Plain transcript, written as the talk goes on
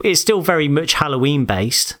It's still very much Halloween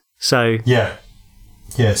based. So Yeah,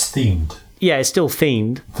 it's themed. yeah, it's still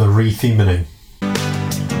themed. The re-theming.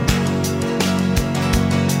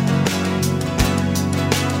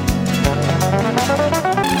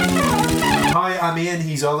 Hi, I'm Ian,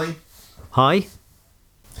 he's Ollie. Hi.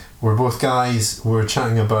 We're both guys. We're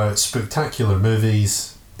chatting about spectacular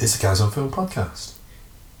movies. It's a Guys on Film podcast.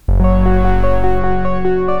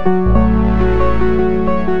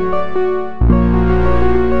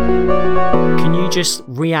 Can you just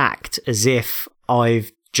react as if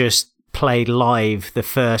I've just played live the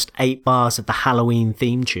first 8 bars of the Halloween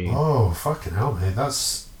theme tune? Oh, fucking hell, mate.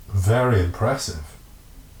 That's very impressive.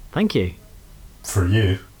 Thank you. For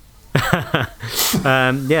you.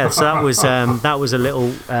 Yeah, so that was a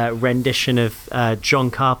little rendition of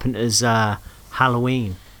John Carpenter's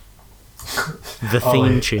Halloween, the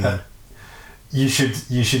theme tune. You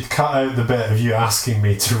should cut out the bit of you asking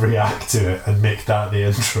me to react to it and make that the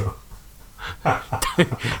intro.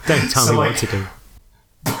 Don't tell me what to do.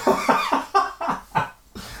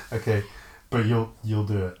 Okay, but you'll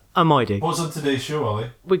do it. I might do. What's on today's show,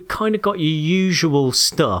 Ollie? We've kind of got your usual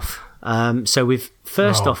stuff. So we've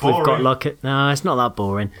we've got boring. no, it's not that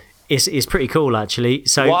boring. It's pretty cool actually.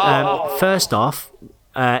 So first off,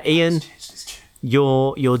 Ian,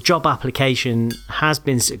 your job application has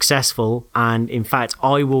been successful, and in fact,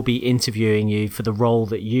 I will be interviewing you for the role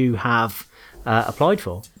that you have applied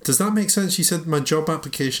for. Does that make sense? You said my job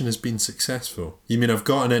application has been successful. You mean I've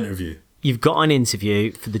got an interview? You've got an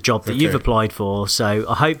interview for the job that you've applied for, so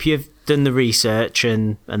I hope you've done the research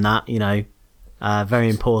and that, you know, very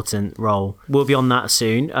important role. We'll be on that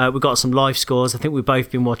soon. We've got some live scores. I think we've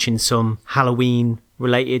both been watching some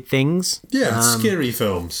Halloween-related things. Yeah, scary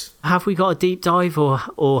films. Have we got a deep dive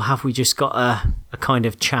or have we just got a kind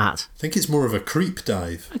of chat? I think it's more of a creep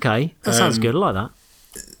dive. Okay, that sounds good. I like that.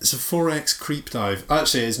 It's a 4X creep dive.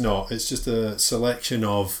 Actually, it's not. It's just a selection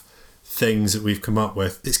of things that we've come up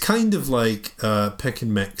with. It's kind of like a pick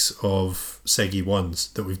and mix of Seggy ones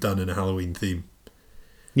that we've done in a Halloween theme.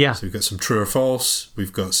 Yeah. So we've got some true or false.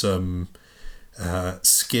 We've got some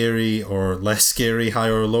scary or less scary,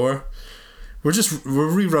 higher or lower. We're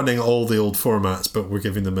rerunning all the old formats, but we're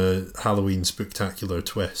giving them a Halloween spectacular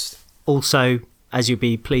twist. Also, as you'll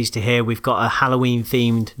be pleased to hear, we've got a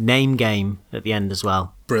Halloween-themed name game at the end as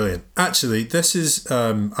well. Brilliant. Actually, this is...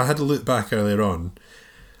 I had a look back earlier on,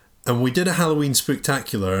 and we did a Halloween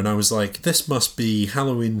Spooktacular, and I was like, this must be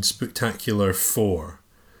Halloween Spooktacular 4.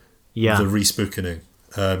 Yeah. The respookening.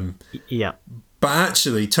 Yeah. But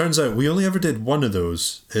actually, turns out we only ever did one of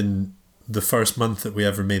those in the first month that we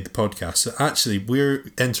ever made the podcast. So actually,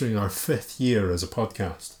 we're entering our 5th year as a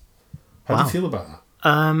podcast. How do you feel about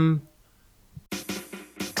that?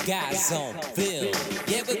 Guys on Film.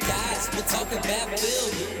 Yeah, we're guys, we're talking about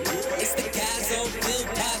film. It's the Guys on Film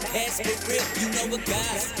podcast for real. You know we're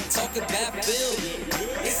guys talking about film.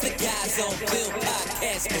 It's the Guys on Film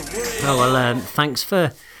podcast for real. Oh, well, thanks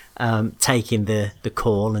for taking the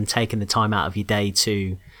call and taking the time out of your day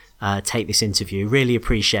to take this interview. Really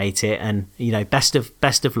appreciate it, and you know, best of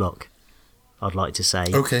luck, I'd like to say.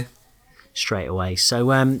 Okay. Straight away. So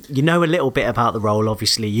you know a little bit about the role.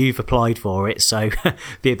 Obviously you've applied for it, so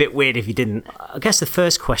be a bit weird if you didn't. I guess the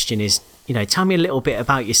first question is, you know, tell me a little bit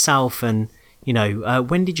about yourself, and you know,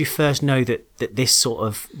 when did you first know that this sort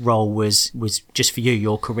of role was just for you,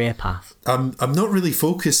 your career path? I'm not really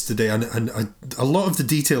focused today, and a lot of the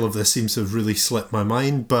detail of this seems to have really slipped my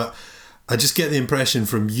mind, but I just get the impression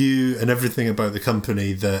from you and everything about the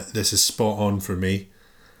company that this is spot on for me.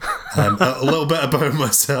 A little bit about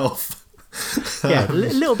myself. Yeah, a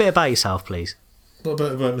little bit about yourself, please. A little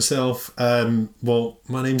bit about myself. Well,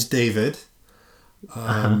 my name's David.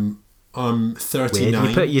 I'm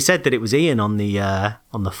 39. Weird. You said that it was Ian on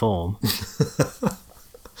the form.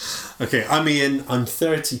 Okay, I'm Ian. I'm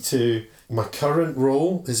 32. My current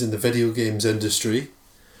role is in the video games industry,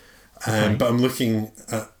 but I'm looking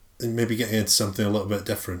at maybe getting into something a little bit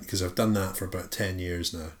different because I've done that for about 10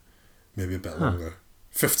 years now, maybe a bit longer,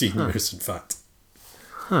 15 years in fact.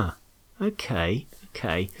 Huh. Okay.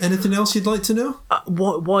 Anything else you'd like to know?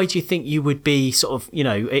 Why do you think you would be sort of, you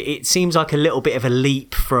know, it seems like a little bit of a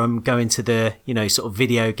leap from going to the, you know, sort of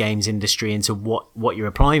video games industry into what you're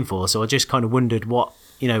applying for. So I just kind of wondered what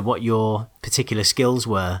your particular skills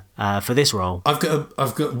were for this role. I've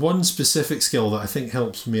got one specific skill that I think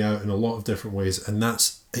helps me out in a lot of different ways, and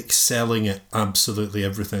that's excelling at absolutely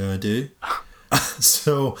everything I do.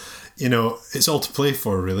 So, you know, it's all to play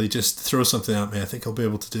for, really. Just throw something at me. I think I'll be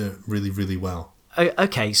able to do it really, really well.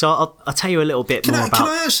 Okay, so I'll tell you a little bit more about... Can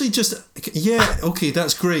I actually just... Yeah, okay,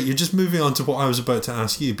 that's great. You're just moving on to what I was about to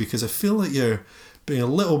ask you, because I feel like you're being a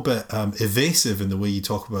little bit evasive in the way you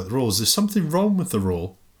talk about the role. Is there something wrong with the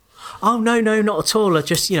role? Oh, no, not at all. I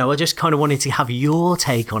just kind of wanted to have your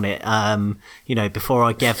take on it, before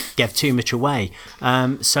I gave too much away.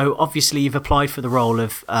 So obviously you've applied for the role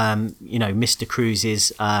of, Mr.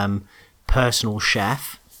 Cruise's personal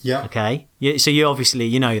chef. Yeah. Okay. So you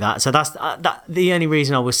obviously, that. So that's the only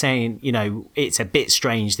reason I was saying, it's a bit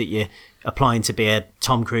strange that you're applying to be a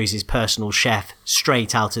Tom Cruise's personal chef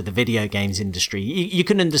straight out of the video games industry. You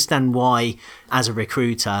can understand why, as a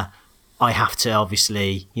recruiter, I have to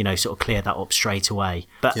obviously, sort of clear that up straight away.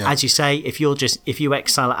 But as you say, if you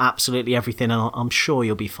excel at absolutely everything, I'm sure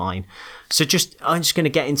you'll be fine. So I'm just going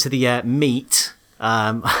to get into the meat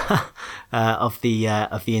of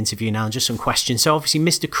the interview now, and just some questions. So obviously,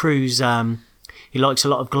 Mr. Cruise, he likes a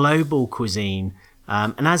lot of global cuisine.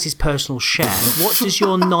 And as his personal chef, what does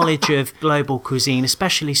your knowledge of global cuisine,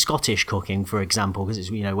 especially Scottish cooking, for example, because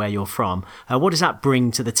it's where you're from, what does that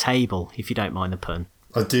bring to the table, if you don't mind the pun?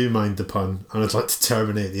 I do mind the pun, and I'd like to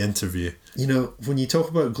terminate the interview. When you talk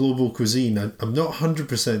about global cuisine, I'm not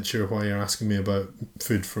 100% sure why you're asking me about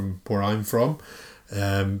food from where I'm from.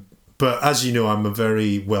 But as you know, I'm a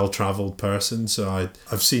very well-travelled person, so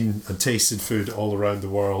I've seen and tasted food all around the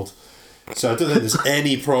world. So I don't think there's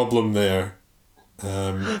any problem there.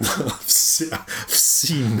 I've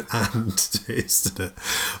seen and tasted it.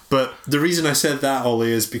 But the reason I said that,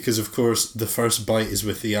 Ollie, is because, of course, the first bite is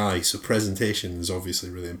with the eye, so presentation is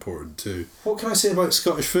obviously really important too. What can I say about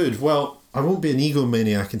Scottish food? Well, I won't be an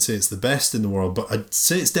egomaniac and say it's the best in the world, but I'd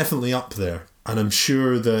say it's definitely up there. And I'm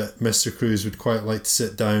sure that Mr. Cruise would quite like to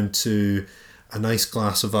sit down to a nice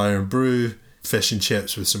glass of Iron Brew, fish and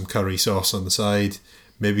chips with some curry sauce on the side,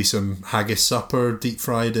 maybe some haggis supper deep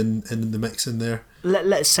fried in the mix in there.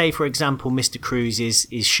 Let's say, for example, Mr. Cruise is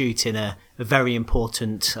shooting a very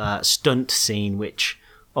important stunt scene, which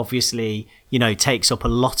obviously, takes up a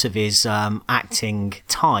lot of his acting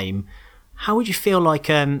time. How would you feel like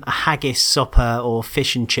a haggis supper or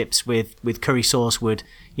fish and chips with curry sauce would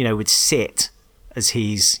sit as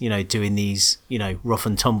he's, doing these, rough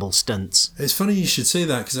and tumble stunts? It's funny you should say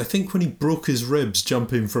that, because I think when he broke his ribs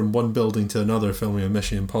jumping from one building to another filming a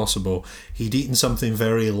Mission Impossible, he'd eaten something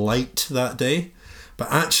very light that day. But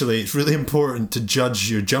actually, it's really important to judge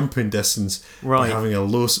your jumping distance by having a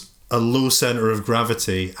low centre of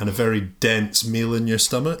gravity and a very dense meal in your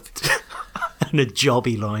stomach. And a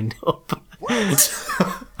jobby lined up.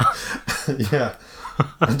 Yeah.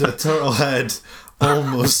 And a turtle head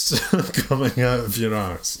almost coming out of your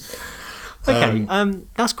arse. Okay,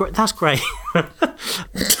 that's great. That's great. Okay.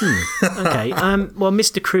 Well,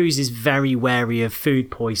 Mr. Cruise is very wary of food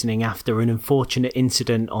poisoning after an unfortunate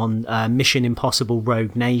incident on Mission Impossible: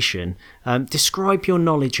 Rogue Nation. Describe your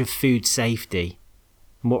knowledge of food safety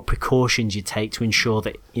and what precautions you take to ensure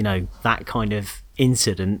that that kind of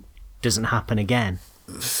incident doesn't happen again.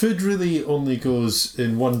 Food really only goes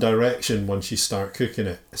in one direction once you start cooking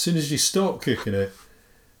it. As soon as you stop cooking it,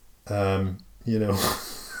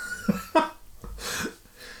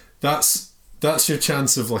 that's your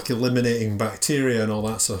chance of eliminating bacteria and all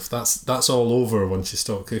that stuff. That's all over once you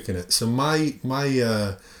stop cooking it. So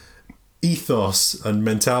my ethos and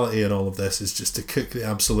mentality in all of this is just to cook the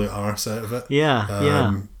absolute arse out of it.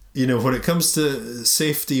 Yeah. When it comes to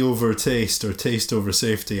safety over taste or taste over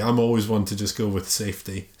safety, I'm always one to just go with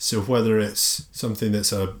safety. So whether it's something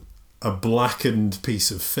that's a blackened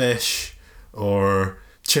piece of fish or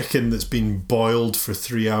chicken that's been boiled for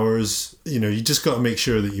 3 hours, you just got to make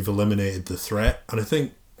sure that you've eliminated the threat. And I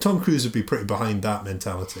think Tom Cruise would be pretty behind that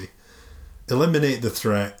mentality. Eliminate the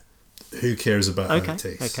threat. Who cares about how it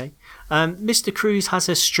tastes? Okay. Mr. Cruise has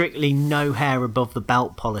a strictly no hair above the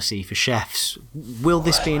belt policy for chefs. Will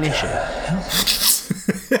this be an issue?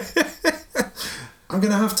 I'm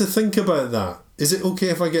going to have to think about that. Is it okay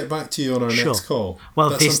if I get back to you on our next call? Well,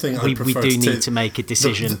 we do need to make a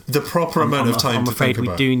decision. The proper amount of time to think about. I'm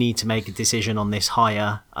afraid we do need to make a decision on this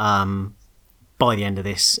hire by the end of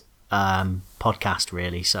this podcast,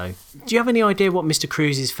 really. So, do you have any idea what Mr.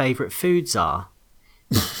 Cruise's favourite foods are?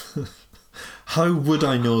 How would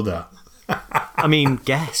I know that? I mean,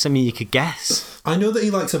 guess. I mean, you could guess. I know that he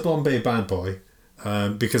likes a Bombay Bad Boy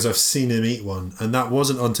because I've seen him eat one, and that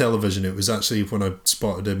wasn't on television. It was actually when I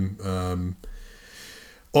spotted him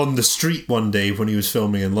on the street one day when he was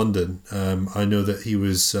filming in London. I know that he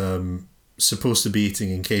was supposed to be eating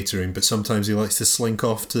in catering, but sometimes he likes to slink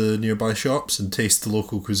off to nearby shops and taste the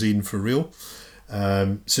local cuisine for real.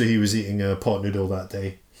 So he was eating a pot noodle that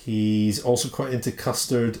day. He's also quite into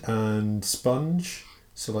custard and sponge.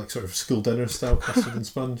 So sort of school dinner style custard and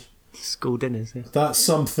sponge. School dinners, yeah. That's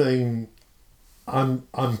something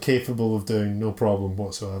I'm capable of doing, no problem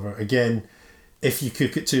whatsoever. Again, if you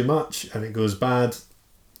cook it too much and it goes bad,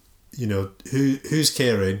 you know, who's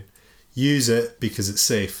caring? Use it because it's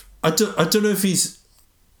safe. I don't know if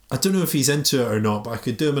he's into it or not, but I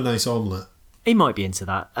could do him a nice omelette. He might be into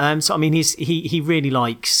that. So I mean, he really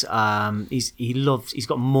likes. He's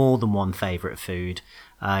got more than one favourite food.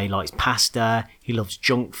 He likes pasta. He loves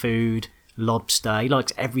junk food, lobster. He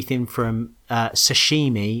likes everything from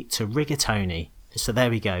sashimi to rigatoni. So there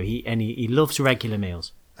we go. He loves regular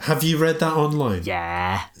meals. Have you read that online?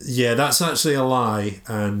 Yeah. Yeah, that's actually a lie.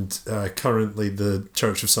 And currently, the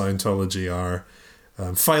Church of Scientology are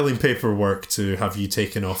filing paperwork to have you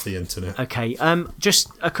taken off the internet. Okay, just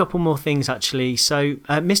a couple more things actually. So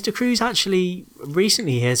Mr. Cruz actually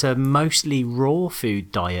recently has a mostly raw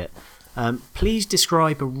food diet. Please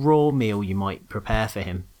describe a raw meal you might prepare for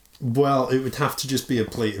him. Well, it would have to just be a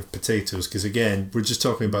plate of potatoes because, again, we're just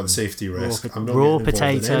talking about the safety risk. I'm not raw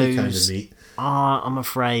getting involved in any kind of meat. I'm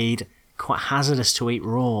afraid quite hazardous to eat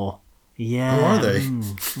raw. Yeah. Oh, are they?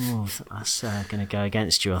 That's going to go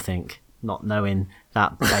against you, I think. Not knowing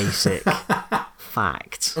that basic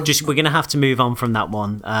fact. Just we're going to have to move on from that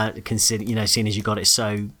one. Consider, seeing as you got it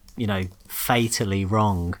so, fatally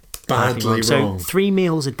wrong. Badly wrong. So 3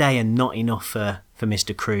 meals a day are not enough for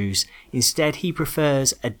Mr. Cruz. Instead, he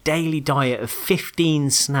prefers a daily diet of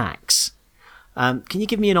 15 snacks. Can you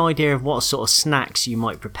give me an idea of what sort of snacks you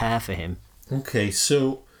might prepare for him? Okay,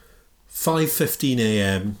 so 5:15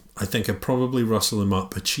 a.m. I think I'd probably rustle him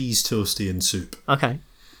up a cheese toastie and soup. Okay.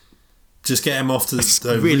 Just get him off to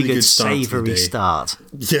a really good start savoury start.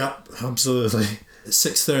 Yeah, absolutely. At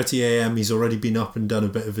 6:30 a.m. he's already been up and done a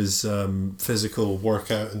bit of his physical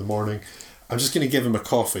workout in the morning. I'm just going to give him a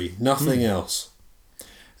coffee, nothing else.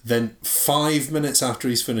 Then 5 minutes after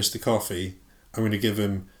he's finished the coffee, I'm going to give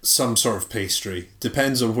him some sort of pastry.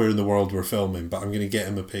 Depends on where in the world we're filming, but I'm going to get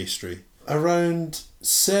him a pastry. Around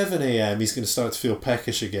 7 a.m. he's going to start to feel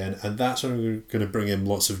peckish again, and that's when we're going to bring him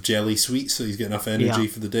lots of jelly sweets so he's got enough energy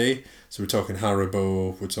for the day. So we're talking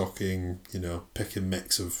Haribo, we're talking, pick and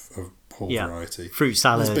mix of whole variety. Fruit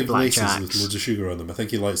salad, those big blackjacks. laces with loads of sugar on them. I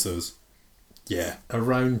think he likes those. Yeah.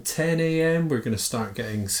 Around 10 a.m. we're going to start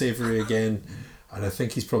getting savoury again, and I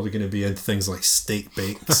think he's probably going to be into things like steak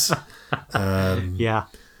bakes. Yeah.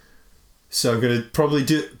 So I'm going to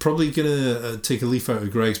take a leaf out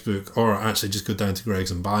of Greg's book, or actually just go down to Greg's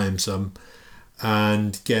and buy him some,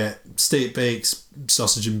 and get steak bakes,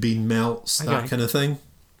 sausage and bean melts, that kind of thing.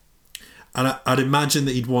 And I'd imagine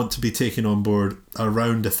that he'd want to be taking on board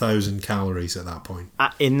around 1,000 calories at that point.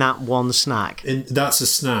 In that one snack? That's a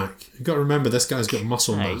snack. You've got to remember, this guy's got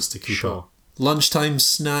muscle mass to keep up. Lunchtime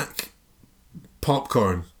snack,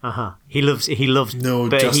 popcorn. He loves no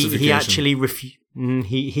but justification. He actually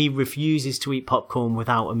he refuses to eat popcorn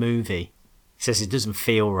without a movie. He says it doesn't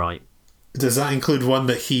feel right. Does that include one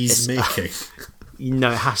that he's making?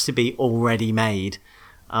 No, it has to be already made.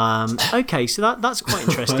 Okay, so that's quite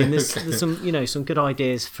interesting. There's some good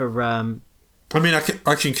ideas for. I mean,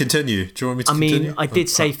 I can continue. Do you want me to continue? I mean, I did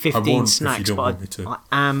say 15 snacks, but I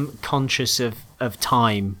am conscious of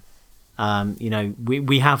time.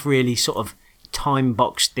 We have really sort of time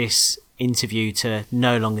boxed this interview to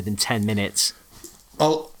no longer than 10 minutes.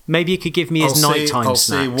 Maybe you could give me his nighttime snacks.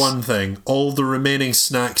 I'll say one thing. All the remaining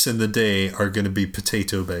snacks in the day are going to be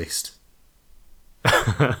potato based.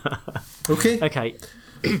 Okay.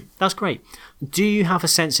 That's great. Do you have a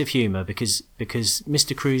sense of humour? Because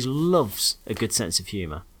Mr. Cruz loves a good sense of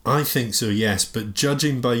humour. I think so, yes. But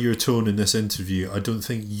judging by your tone in this interview, I don't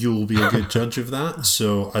think you'll be a good judge of that.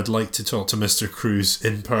 So I'd like to talk to Mr. Cruz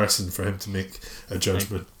in person for him to make a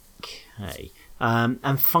judgment. Okay.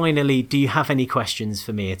 And finally, do you have any questions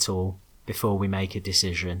for me at all before we make a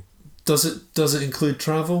decision? Does it include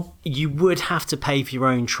travel? You would have to pay for your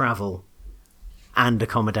own travel and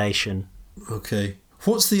accommodation. Okay.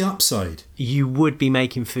 What's the upside? You would be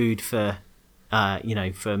making food for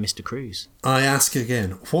Mr. Cruz. I ask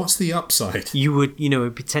again, what's the upside? You would,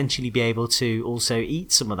 potentially be able to also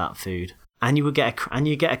eat some of that food, and you get a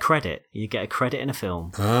credit. You get a credit in a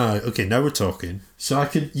film. Okay, now we're talking. So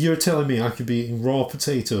you're telling me I could be eating raw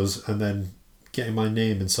potatoes and then getting my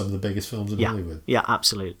name in some of the biggest films in Hollywood? Yeah,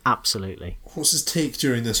 absolutely. What's his take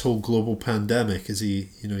during this whole global pandemic? Is he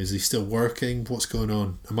still working? What's going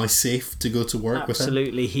on? Am I safe to go to work with him?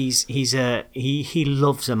 Absolutely. He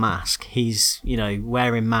loves a mask. He's,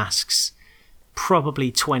 wearing masks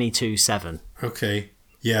probably 24/7. Okay.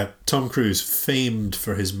 Yeah, Tom Cruise, famed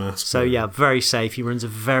for his mask. So yeah, very safe. He runs a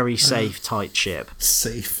very safe, tight ship.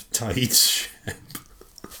 Safe, tight ship.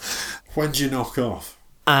 When do you knock off?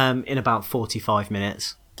 In about 45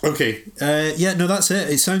 minutes. Okay. Yeah, no, that's it.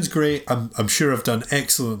 It sounds great. I'm sure I've done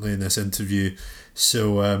excellently in this interview.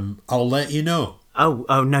 So I'll let you know.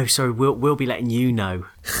 Oh no, sorry. We'll be letting you know.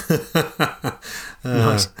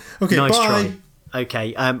 Nice. Okay, nice bye. try.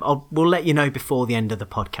 Okay. We'll let you know before the end of the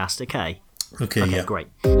podcast. Okay. Okay, yeah. Great.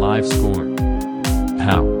 Live score.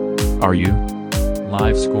 How are you?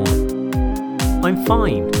 Live score. I'm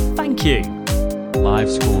fine. Thank you.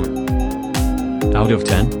 Live score. Out of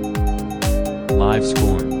 10. Live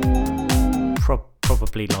score.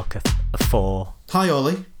 Probably like a 4. Hi,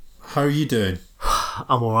 Ollie. How are you doing?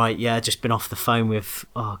 I'm all right. Yeah, just been off the phone with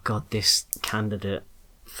this candidate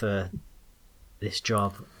for this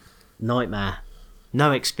job. Nightmare.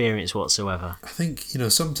 No experience whatsoever. I think,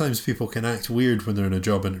 sometimes people can act weird when they're in a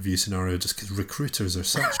job interview scenario just because recruiters are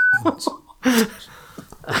such I'll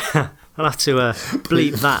have to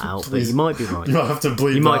bleep that out, but you might be right. You might have to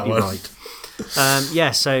bleep You might that be one. right.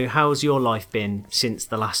 Yeah, so how's your life been since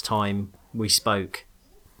the last time we spoke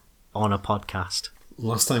on a podcast?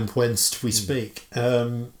 Last time whence we speak.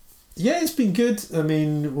 Yeah, it's been good. I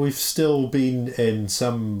mean, we've still been in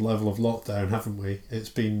some level of lockdown, haven't we? It's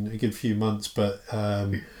been a good few months, but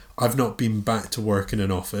I've not been back to work in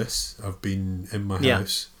an office. I've been in my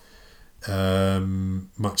house,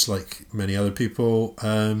 much like many other people.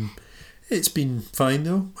 It's been fine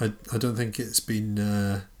though. I don't think it's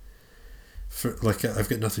been I've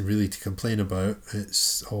got nothing really to complain about.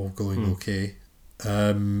 It's all going okay.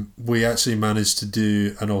 We actually managed to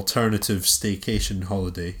do an alternative staycation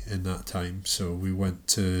holiday in that time. So we went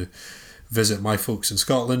to visit my folks in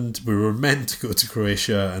Scotland. We were meant to go to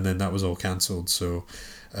Croatia, and then that was all cancelled. So,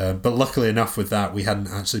 but luckily enough with that, we hadn't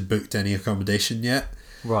actually booked any accommodation yet.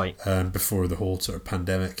 Right. Before the whole sort of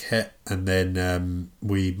pandemic hit, and then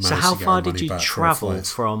we managed So how to get far our money did you back for our travel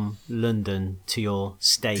flights. from London to your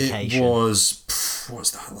staycation? It was,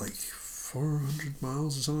 what's that, like 400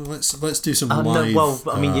 miles or something? Let's do some live. No, well,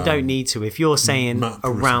 I mean, you don't need to. If you're saying map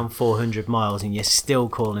around 400 miles and you're still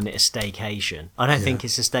calling it a staycation, I don't think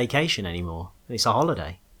it's a staycation anymore. It's a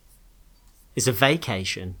holiday. It's a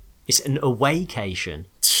vacation. It's an awaycation.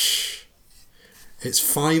 It's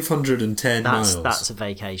 510 miles. That's a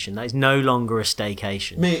vacation. That is no longer a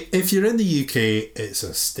staycation. Mate, if you're in the UK, it's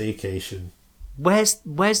a staycation. Where's?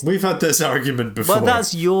 We've had this argument before. Well,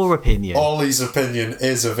 that's your opinion. Ollie's opinion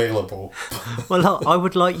is available. Well, I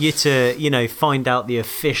would like you to, find out the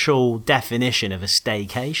official definition of a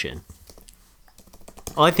staycation.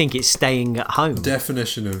 I think it's staying at home.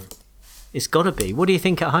 Definition of... It's got to be. What do you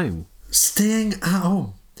think at home? Staying at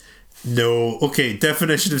home. No. Okay,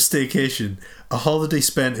 definition of staycation. A holiday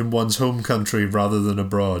spent in one's home country rather than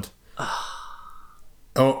abroad.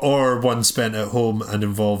 Or one spent at home and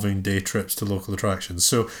involving day trips to local attractions.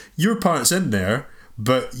 So your part's in there,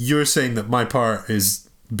 but you're saying that my part is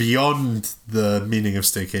beyond the meaning of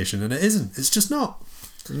staycation, and it isn't. It's just not.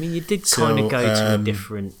 I mean, you did kind of go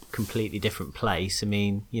to a completely different place. I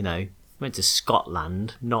mean, went to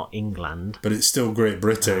Scotland, not England. But it's still Great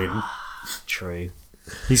Britain. True.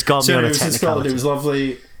 He's got me So on it a was in Scotland. technicality. It was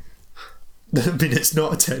lovely. I mean, it's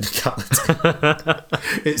not a technicality.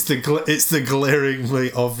 it's the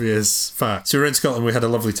glaringly obvious fact. So we're in Scotland. We had a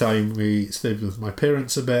lovely time. We stayed with my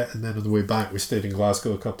parents a bit, and then on the way back, we stayed in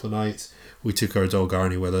Glasgow a couple of nights. We took our dog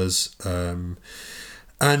Arnie with us, and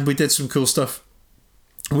we did some cool stuff.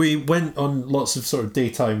 We went on lots of sort of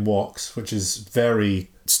daytime walks, which is very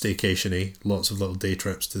staycation-y, lots of little day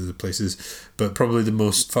trips to the places, but probably the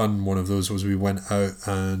most fun one of those was we went out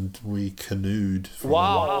and we canoed for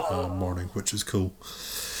a morning, which was cool.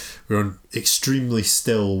 We were on extremely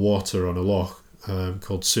still water on a loch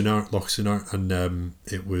called Loch Sunart, and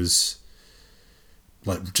it was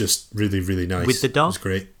like just really, really nice. With the dog? It was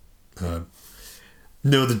great.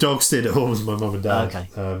 No, the dog stayed at home with my mum and dad. Okay.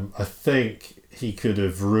 I think he could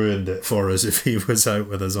have ruined it for us if he was out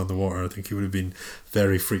with us on the water. I think he would have been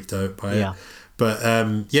very freaked out by it. But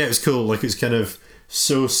it was cool. Like, it was kind of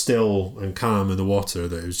so still and calm in the water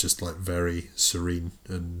that it was just like very serene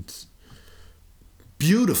and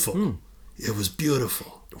beautiful. It was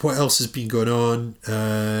beautiful. What else has been going on?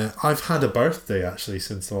 I've had a birthday actually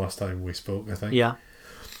since the last time we spoke, I think. Yeah.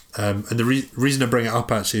 And the reason I bring it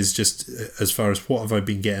up actually is just as far as what have I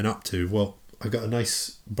been getting up to. Well, I got a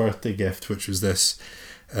nice birthday gift, which was this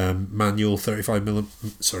manual 35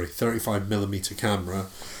 millimeter camera,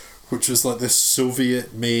 which was like this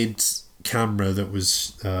Soviet made camera that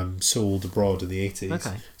was sold abroad in the 80s.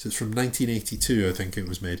 Okay. So it's from 1982, I think it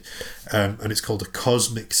was made, and it's called a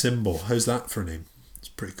Cosmic Symbol. How's that for a name? It's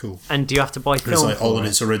pretty cool. And do you have to buy And film it's like all for in it?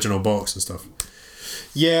 its original box and stuff.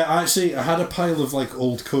 Yeah, actually, I had a pile of like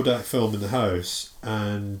old Kodak film in the house,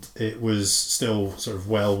 and it was still sort of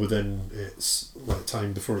well within its like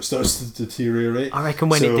time before it starts to deteriorate. I reckon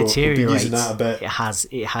when So it I've been deteriorates, using that a bit. it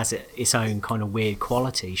has its own kind of weird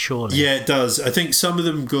quality, surely. Yeah, it does. I think some of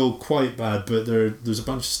them go quite bad, but there's a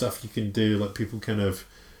bunch of stuff you can do, like people kind of,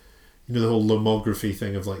 you know, the whole lomography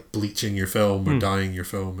thing of like bleaching your film or dyeing your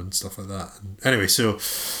film and stuff like that. And anyway, so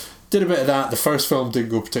did a bit of that. The first film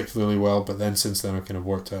didn't go particularly well, but then since then I've kind of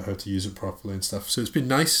worked out how to use it properly and stuff. So it's been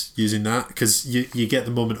nice using that, because you get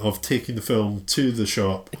the moment of taking the film to the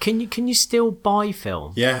shop. Can you still buy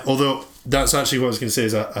film? Yeah, although that's actually what I was going to say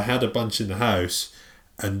is I had a bunch in the house,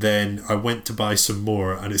 and then I went to buy some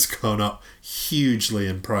more, and it's gone up hugely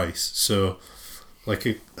in price. So like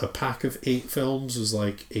a pack of 8 films was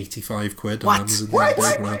like 85 quid on Amazon.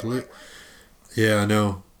 What? Yeah, I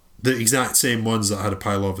know. The exact same ones that I had a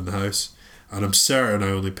pile of in the house, and I'm certain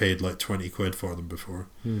I only paid like 20 quid for them before.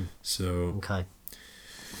 So Okay.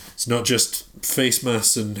 it's not just face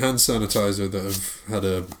masks and hand sanitizer that have had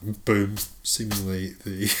a boom. Seemingly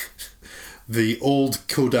the old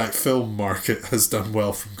Kodak film market has done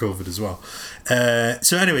well from COVID as well.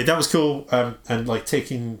 So anyway, that was cool, and like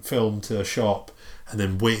taking film to a shop and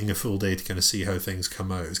then waiting a full day to kind of see how things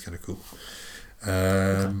come out is kind of cool.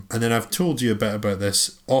 And then I've told you a bit about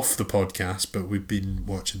this off the podcast, but we've been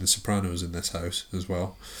watching The Sopranos in this house as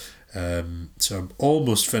well. So I'm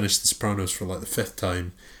almost finished The Sopranos for like the 5th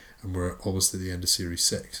time, and we're almost at the end of series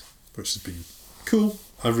 6, which has been cool.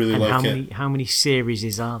 I really like it. How many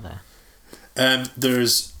series are there?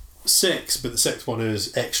 There's 6, but the 6th one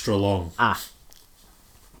is extra long.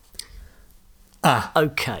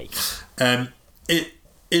 Okay. It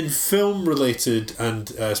in film related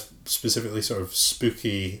and specifically sort of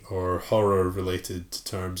spooky or horror related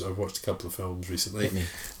terms, I've watched a couple of films recently.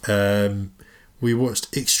 We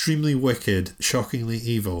watched Extremely Wicked, Shockingly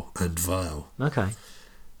Evil and Vile. Okay.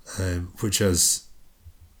 Which has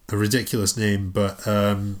a ridiculous name, but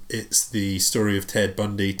it's the story of Ted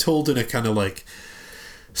Bundy told in a kind of like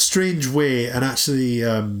strange way, and actually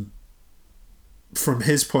from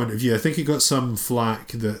his point of view, I think he got some flack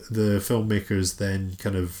that the filmmakers then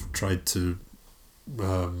kind of tried to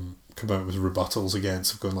come out with rebuttals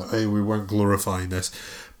against, of going like, hey, we weren't glorifying this,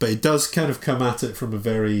 but it does kind of come at it from a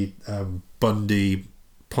very Bundy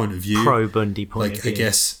point of view, pro Bundy point of view. I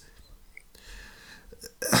guess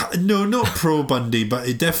no, not pro Bundy, but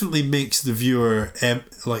it definitely makes the viewer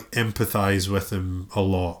empathize with him a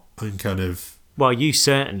lot, and kind of, well, you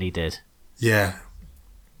certainly did. Yeah,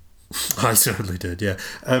 I certainly did. Yeah.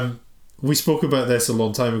 We spoke about this a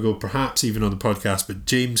long time ago, perhaps even on the podcast, but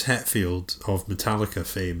James Hetfield of Metallica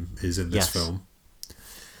fame is in this film.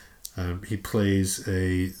 He plays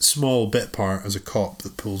a small bit part as a cop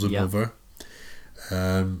that pulls him over,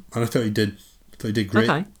 and I thought he did great.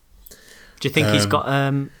 Okay. Do you think he's got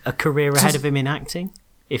a career ahead of him in acting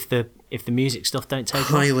if the music stuff don't take off?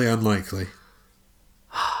 Highly unlikely.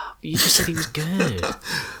 You just said he was good.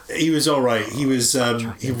 He was all right. He was.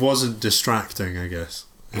 He wasn't distracting, I guess.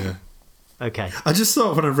 Yeah. Okay. I just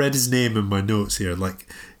thought when I read his name in my notes here, like,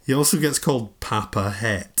 he also gets called Papa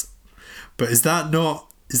Het, but is that not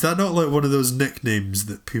like one of those nicknames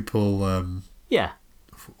that people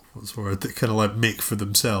what's the word, that kind of like make for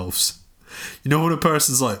themselves? You know, when a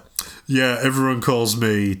person's like, yeah, everyone calls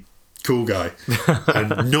me cool guy,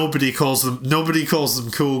 and nobody calls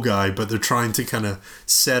them cool guy, but they're trying to kind of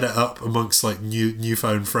set it up amongst like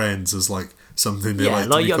newfound friends as like something they like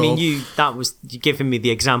to be called. I mean, you're giving me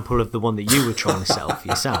the example of the one that you were trying to set up for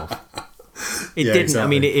yourself. It didn't. Exactly. I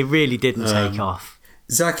mean, it really didn't take off.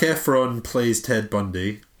 Zac Efron plays Ted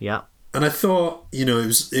Bundy. Yeah. And I thought, you know,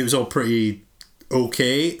 it was all pretty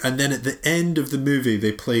okay. And then at the end of the movie,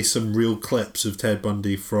 they play some real clips of Ted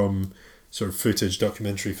Bundy from sort of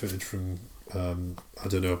documentary footage from, I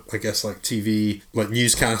don't know, I guess like TV, like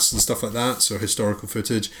newscasts and stuff like that. So historical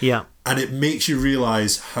footage. Yeah. And it makes you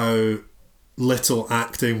realise how little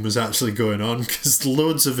acting was actually going on, because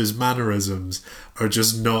loads of his mannerisms are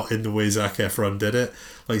just not in the way Zac Efron did it.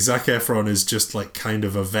 Like, Zac Efron is just like kind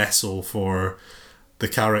of a vessel for the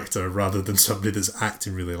character rather than somebody that's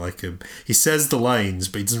acting really like him. He says the lines,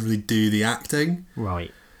 but he doesn't really do the acting.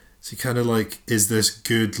 Right. So he kind of like is this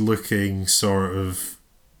good looking sort of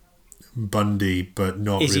Bundy, but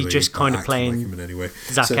not is really. Is he just kind of playing like him in any way?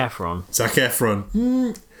 Zac Efron? Zac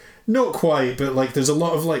Efron. Not quite, but like there's a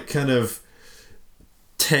lot of like kind of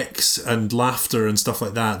tics and laughter and stuff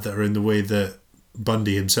like that are in the way that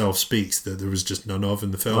Bundy himself speaks that there was just none of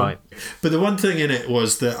in the film. Right. But the one thing in it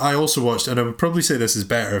was that I also watched, and I would probably say this is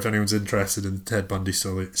better if anyone's interested in the Ted Bundy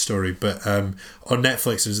story, but on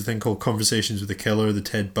Netflix there's a thing called Conversations with the Killer, the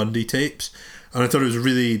Ted Bundy tapes, And I thought it was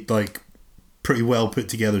really like pretty well put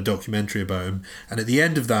together documentary about him. And at the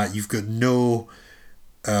end of that, you've got no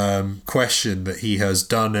question that he has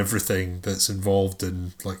done everything that's involved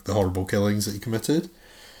in like the horrible killings that he committed.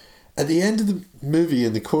 At the end of the movie,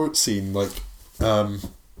 in the court scene, like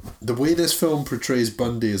the way this film portrays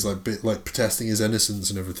Bundy is like protesting his innocence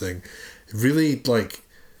and everything. It really, like,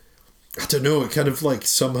 I don't know, it kind of like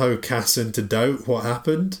somehow casts into doubt what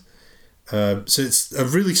happened. So it's a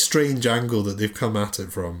really strange angle that they've come at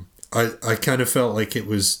it from. I kind of felt like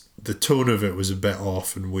the tone of it was a bit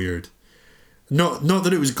off and weird. Not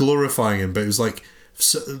that it was glorifying him, but it was like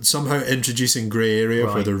somehow introducing grey area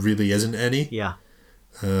where there really isn't any. Yeah.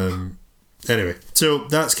 Anyway, so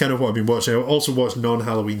that's kind of what I've been watching. I also watched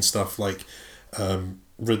non-Halloween stuff like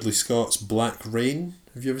Ridley Scott's Black Rain.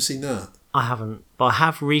 Have you ever seen that? I haven't, but I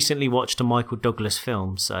have recently watched a Michael Douglas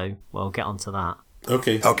film, so we'll get onto that.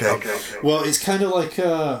 Okay. Well, it's kind of like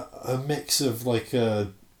a mix of like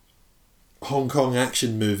a Hong Kong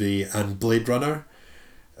action movie and Blade Runner,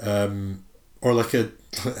 or like I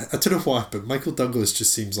don't know why, but Michael Douglas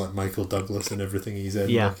just seems like Michael Douglas in everything he's in.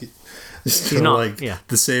 Yeah. Like, it's kind of like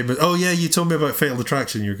the same. Oh yeah, you told me about Fatal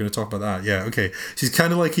Attraction. You were going to talk about that. Yeah, okay. So he's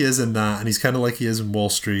kind of like he is in that, and he's kind of like he is in Wall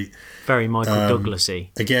Street. Very Michael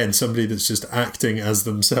Douglas-y. Again, somebody that's just acting as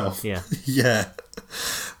themselves. Yeah. Yeah.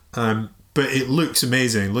 But it looks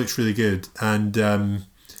amazing. It looks really good, and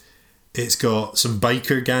it's got some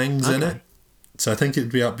biker gangs in it. So I think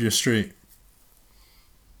it'd be up your street.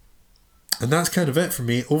 And that's kind of it for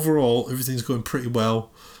me. Overall, everything's going pretty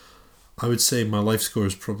well. I would say my life score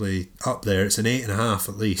is probably up there. It's an 8.5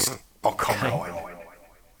 at least. Oh, come on.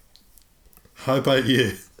 How about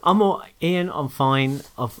you? Ian, I'm fine.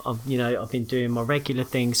 I've been doing my regular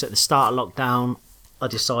things. At the start of lockdown, I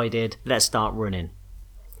decided, let's start running.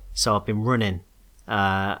 So I've been running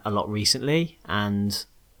a lot recently, and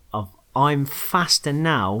I'm faster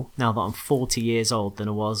now that I'm 40 years old than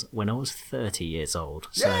I was when I was 30 years old.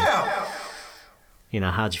 So,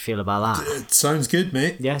 how do you feel about that? It sounds good,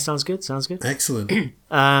 mate. Yeah, sounds good. Excellent.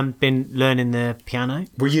 Been learning the piano.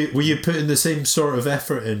 Were you putting the same sort of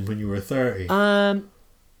effort in when you were 30?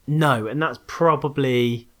 No, and that's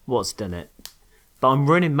probably what's done it. But I'm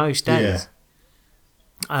running most days.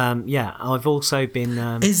 I've also been.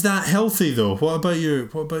 Is that healthy though? What about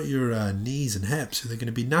your knees and hips? Are they going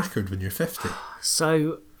to be knackered when you're 50?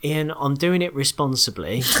 So, Ian, I'm doing it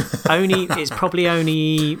responsibly. It's probably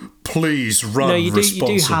only. Please run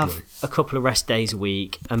responsibly. You do have a couple of rest days a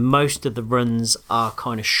week, and most of the runs are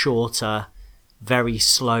kind of shorter, very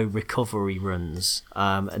slow recovery runs,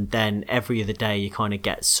 and then every other day you kind of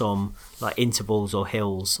get some like intervals or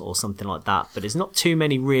hills or something like that, but there's not too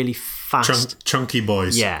many really fast chunky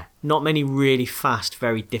boys. Yeah, not many really fast,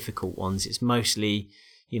 very difficult ones. It's mostly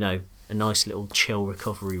a nice little chill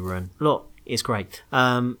recovery run. Look, it's great.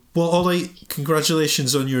 Well, Ollie,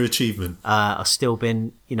 congratulations on your achievement. I've still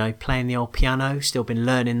been playing the old piano, still been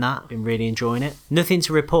learning that, been really enjoying it. Nothing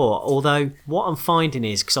to report, although what I'm finding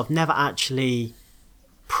is, because I've never actually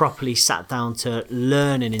properly sat down to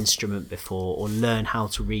learn an instrument before or learn how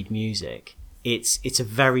to read music, it's a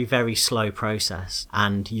very, very slow process,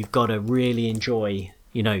 and you've got to really enjoy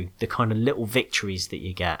the kind of little victories that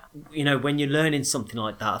you get. When you're learning something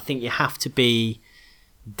like that, I think you have to be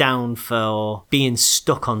down for being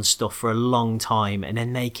stuck on stuff for a long time and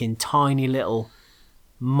then making tiny little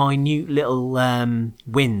minute little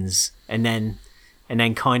wins, and then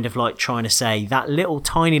kind of like trying to say that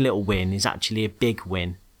tiny little win is actually a big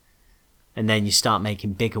win, and then you start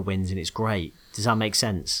making bigger wins, and it's great. Does that make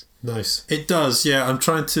sense? Nice. It does, yeah. I'm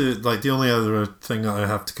trying to, the only other thing that I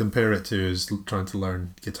have to compare it to is trying to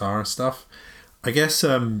learn guitar stuff. I guess,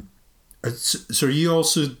 so are you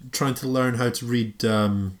also trying to learn how to read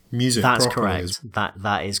music That's properly? Correct.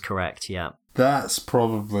 That is correct, yeah. That's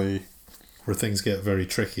probably where things get very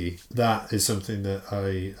tricky. That is something that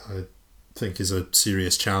I think is a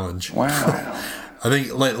serious challenge. Wow. I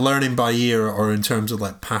think learning by ear, or in terms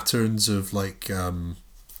of patterns of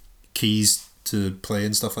keys to play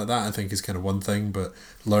and stuff like that, I think is kind of one thing, but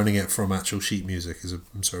learning it from actual sheet music is a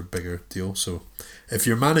sort of bigger deal. So if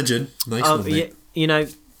you're managing, nice one, mate.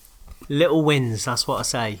 Little wins, that's what I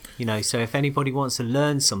say. So if anybody wants to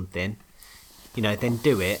learn something, then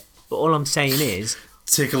do it. But all I'm saying is,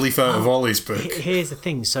 take a leaf out of Ollie's book. Here's the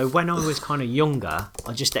thing. So when I was kind of younger,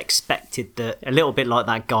 I just expected that, a little bit like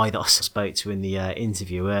that guy that I spoke to in the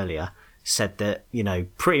interview earlier, said that,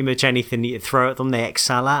 pretty much anything that you throw at them, they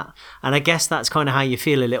excel at. And I guess that's kind of how you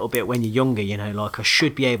feel a little bit when you're younger, I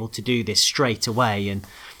should be able to do this straight away, and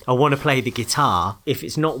I want to play the guitar. If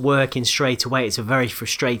it's not working straight away, it's a very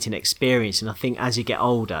frustrating experience. And I think as you get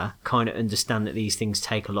older, kind of understand that these things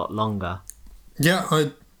take a lot longer. Yeah,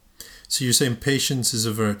 so you're saying patience is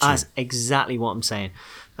a virtue? That's exactly what I'm saying.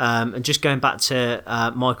 And just going back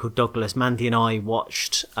to Michael Douglas, Mandy and I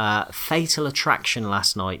watched Fatal Attraction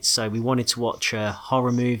last night. So we wanted to watch a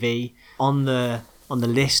horror movie. On the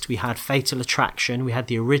list, we had Fatal Attraction, we had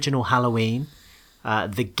the original Halloween,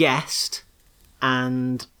 The Guest,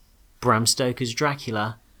 and Bram Stoker's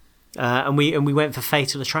Dracula. And we went for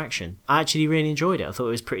Fatal Attraction. I actually really enjoyed it. I thought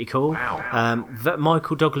it was pretty cool. Wow.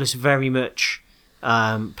 Michael Douglas very much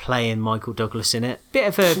playing Michael Douglas in it. Bit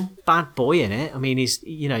of a bad boy in it. I mean, he's,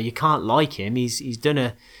 you know, you can't like him. He's done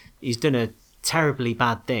a terribly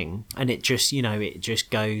bad thing, and it just, you know, it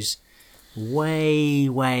just goes way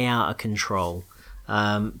out of control.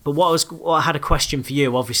 But what I had a question for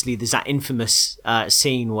you. Obviously, there's that infamous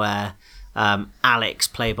scene where Alex,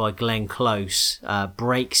 played by Glenn Close,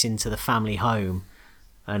 breaks into the family home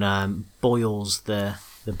and boils the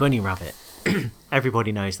bunny rabbit.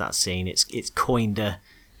 Everybody knows that scene. It's coined a,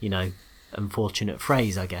 you know, unfortunate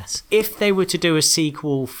phrase, I guess. If they were to do a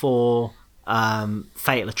sequel for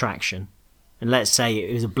Fatal Attraction, and let's say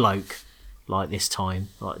it was a bloke like this time,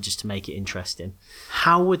 like just to make it interesting,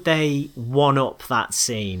 how would they one up that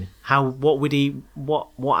scene?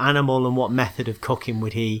 What animal and what method of cooking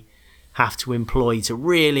would he have to employ to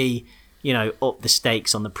really, you know, up the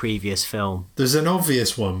stakes on the previous film? There's an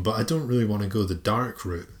obvious one, but I don't really want to go the dark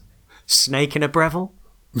route. Snake in a Breville?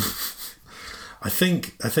 I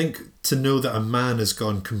think to know that a man has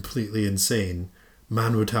gone completely insane,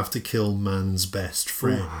 man would have to kill man's best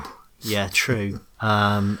friend. Ooh. Yeah, true.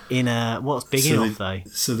 In a, what's big enough though?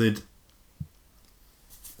 So they'd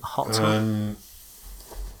a hot tub.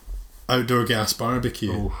 Outdoor gas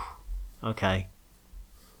barbecue. Ooh. Okay.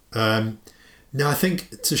 Now, I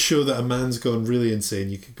think to show that a man's gone really insane,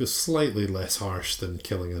 you could go slightly less harsh than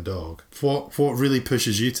killing a dog. What really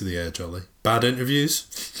pushes you to the edge, Ollie? Bad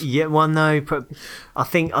interviews? Yeah, well, no, but I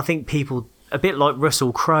think people, a bit like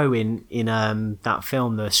Russell Crowe in that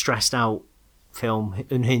film, the stressed out film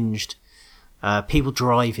Unhinged, people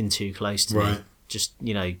driving too close to me. Just,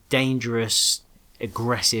 you know, dangerous,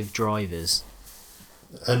 aggressive drivers.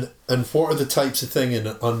 And what are the types of thing in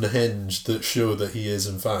Unhinged that show that he is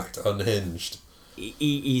in fact unhinged?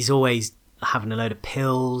 He's always having a load of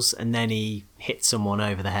pills, and then he hits someone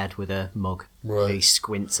over the head with a mug. Right. He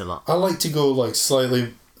squints a lot. I like to go like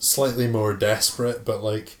slightly more desperate, but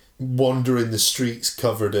like wandering the streets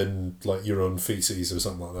covered in like your own feces or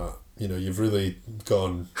something like that. You know, you've really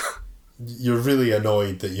gone. You're really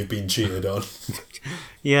annoyed that you've been cheated on.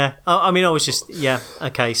 Yeah, I mean, I was just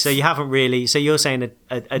okay. So you haven't really. So you're saying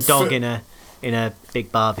a dog in a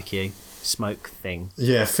big barbecue smoke thing.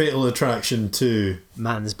 Yeah, Fatal Attraction 2.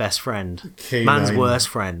 Man's best friend. Canine. Man's worst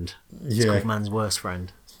friend. It's called Man's worst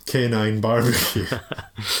friend. Canine barbecue.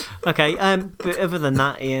 Okay. But other than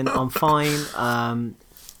that, Ian, I'm fine.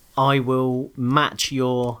 I will match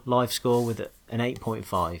your life score with an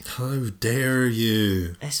 8.5. How dare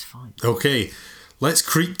you? It's fine. Okay, let's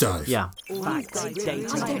creep dive. Yeah. Facts,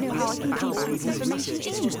 data, must have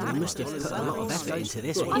put a lot of effort into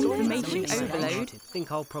this one. Information overload. I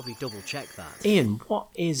think I'll probably double check that. Ian, what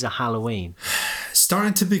is a Halloween? It's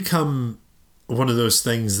starting to become one of those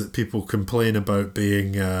things that people complain about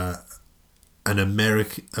being an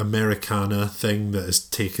Americana thing that has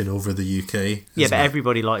taken over the UK. Yeah, but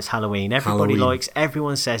everybody likes Halloween.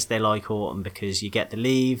 Everyone says they like autumn because you get the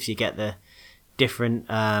leaves, you get the different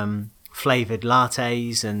flavoured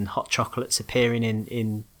lattes and hot chocolates appearing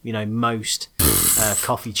in you know, most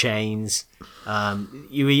coffee chains.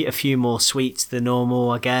 You eat a few more sweets than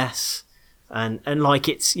normal, I guess. And like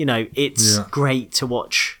it's, you know, it's great to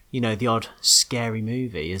watch, you know, the odd scary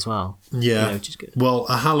movie as well. Yeah. You know, which is good. Well,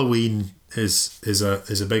 a Halloween is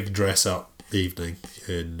a big dress up evening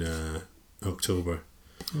in October.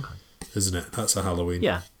 Okay. Isn't it? That's a Halloween.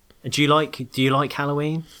 Yeah. Do you like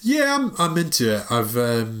Halloween? Yeah, I'm into it. I've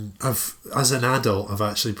as an adult, I've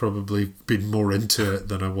actually probably been more into it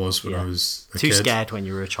than I was when I was a kid. Too scared when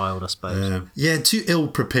you were a child, I suppose. Yeah, too ill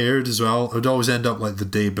prepared as well. I'd always end up like the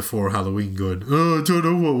day before Halloween going, I don't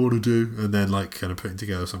know what I want to do, and then like kind of putting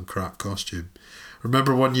together some crap costume. I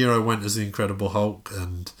remember one year I went as the Incredible Hulk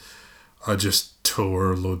and I just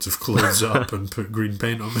tore loads of clothes up and put green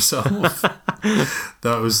paint on myself.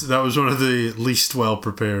 That was one of the least well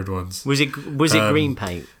prepared ones. Was it green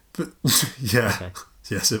paint? But, yeah. Okay.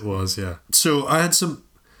 Yes, it was. Yeah. So I had some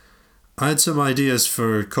ideas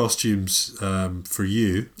for costumes for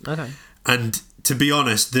you. Okay. And to be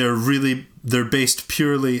honest, they're based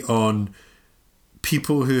purely on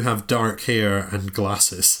people who have dark hair and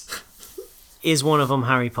glasses. Is one of them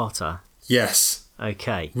Harry Potter? Yes.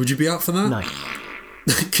 Okay. Would you be up for that? No.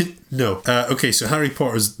 No. Okay, so Harry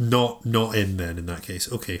Potter's not in then in that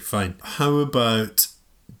case. Okay, fine. How about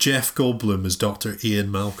Jeff Goldblum as Dr.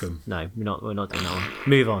 Ian Malcolm? No, we're not doing that one.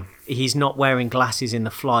 Move on. He's not wearing glasses in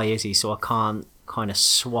The Fly, is he? So I can't kind of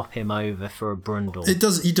swap him over for a Brundle. It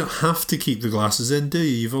doesn't. You don't have to keep the glasses in, do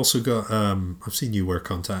you? You've also got. I've seen you wear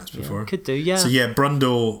contacts before. Yeah, could do, yeah. So yeah,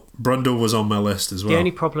 Brundle was on my list as well. The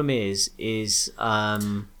only problem is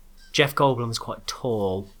Jeff Goldblum's quite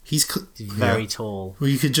tall. He's very tall. Well,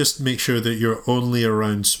 you could just make sure that you're only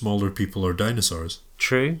around smaller people or dinosaurs.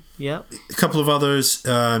 True. Yeah. A couple of others.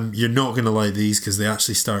 You're not going to like these because they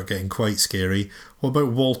actually start getting quite scary. What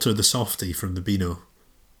about Walter the Softie from the Beano?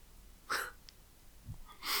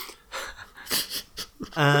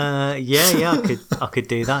 I could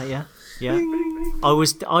do that. Yeah. I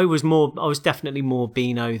was definitely more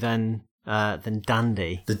Beano than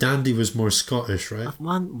Dandy. The Dandy was more Scottish, right?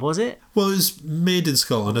 Was it? Well, it was made in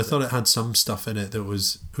Scotland. I thought it had some stuff in it that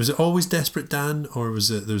was it always Desperate Dan, or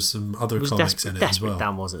was it there's some other comics in it as well? Desperate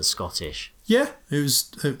Dan wasn't Scottish. Yeah,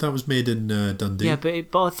 that was made in Dundee. Yeah,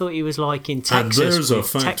 but I thought he was like in Texas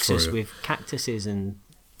with cactuses and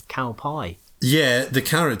cow pie. Yeah, the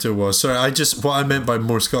character was. Sorry, what I meant by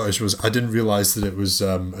more Scottish was I didn't realise that it was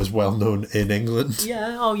as well known in England.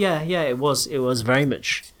 Yeah. Oh, yeah. It was very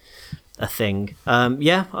much a thing.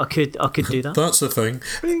 Yeah, I could do that. That's the thing.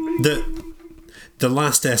 The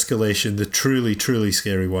last escalation, the truly, truly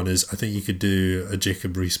scary one is I think you could do a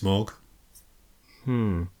Jacob Rees-Mogg.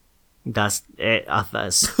 That's it.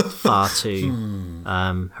 That's far too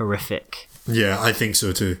horrific. Yeah, I think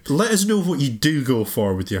so too. Let us know what you do go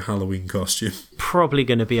for with your Halloween costume. Probably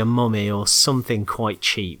going to be a mummy or something quite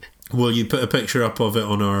cheap. Will you put a picture up of it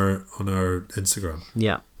on our Instagram?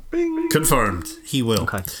 Yeah. Confirmed. He will.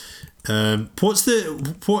 Okay.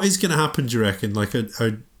 What is going to happen? Do you reckon? Like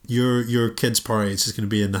your kids' party is just going to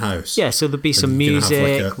be in the house? Yeah. So there'll be some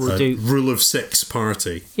music. We'll do rule of 6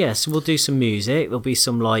 party. Yeah. So we'll do some music. There'll be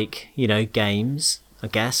some games. I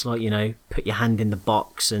guess, put your hand in the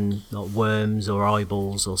box and worms or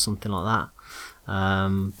eyeballs or something like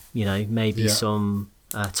that. Maybe some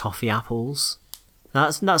toffee apples.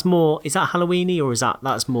 That's more. Is that Halloweeny or is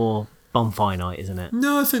that's more bonfire night, isn't it?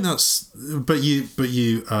 No, I think that's. But you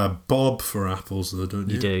bob for apples, though, don't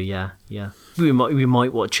you? You do, yeah. We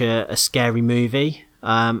might watch a scary movie,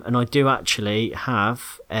 and I do actually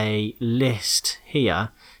have a list here.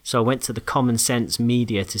 So I went to the Common Sense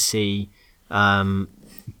Media to see.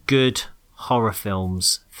 Good horror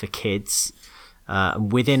films for kids.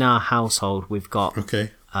 Within our household, we've got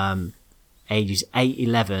ages 8,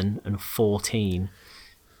 11, and 14.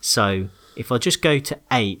 So if I just go to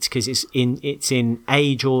 8, because it's in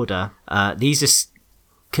age order. These are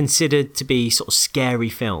considered to be sort of scary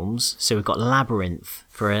films. So we've got Labyrinth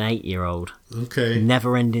for an 8-year-old. Okay.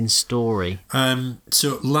 Never-ending Story.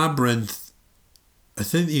 So Labyrinth, I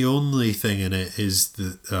think the only thing in it is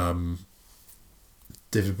that.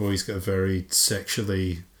 David Bowie's got a very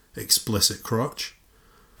sexually explicit crotch.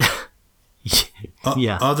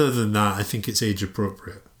 Yeah. Other than that, I think it's age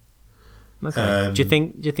appropriate. Okay. Do you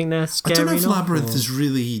think they're scary? I don't know if Labyrinth or? is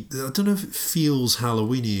really. I don't know if it feels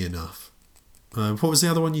Halloweeny enough. What was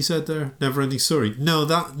the other one you said there? Neverending Story. No,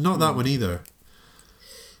 not that one either.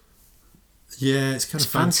 Yeah, it's kind of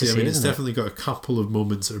fancy. Fantasy, it's definitely got a couple of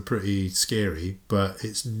moments that are pretty scary, but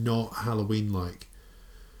it's not Halloween-like.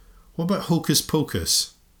 What about Hocus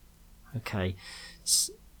Pocus? Okay.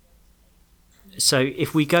 So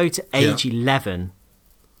if we go to age 11,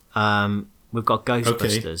 we've got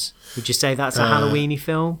Ghostbusters. Okay. Would you say that's a Halloweeny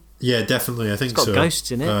film? Yeah, definitely. I think it's got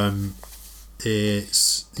ghosts in it. And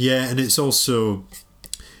it's also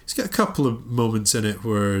it's got a couple of moments in it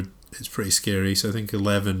where it's pretty scary. So I think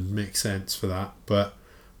 11 makes sense for that. But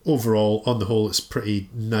overall, on the whole, it's pretty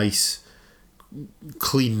nice,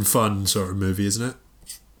 clean, fun sort of movie, isn't it?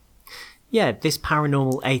 Yeah, this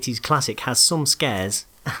paranormal 80s classic has some scares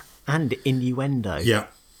and innuendo. Yeah,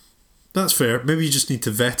 that's fair. Maybe you just need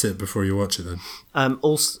to vet it before you watch it then.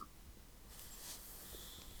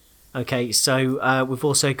 Okay, so we've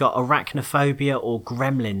also got Arachnophobia or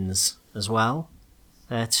Gremlins as well.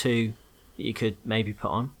 They're two that you could maybe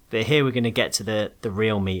put on. But here we're going to get to the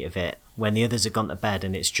real meat of it, when the others have gone to bed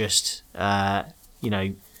and it's just,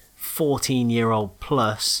 14-year-old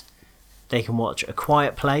plus. They can watch A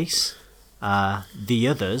Quiet Place. The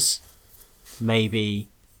others, maybe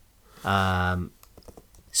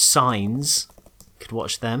Signs, could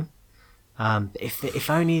watch them. If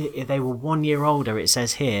only if they were 1 year older, it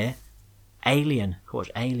says here, Alien, could watch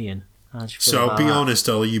Alien. So I'll be honest,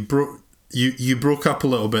 Ollie, you broke up a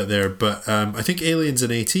little bit there, but I think Alien's an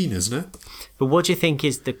 18, isn't it? But what do you think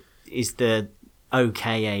is the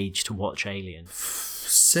okay age to watch Alien?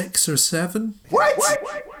 6 or 7. What?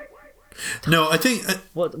 No, I think...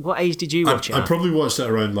 What age did you watch it I at? probably watched it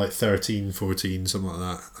around like 13, 14, something like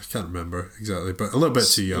that. I can't remember exactly, but a little bit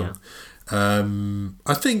too young. Yeah.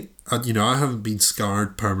 I think, I haven't been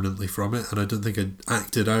scarred permanently from it, and I don't think I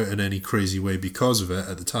acted out in any crazy way because of it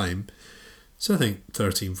at the time. So I think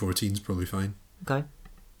 13, 14 is probably fine. Okay.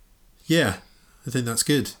 Yeah, I think that's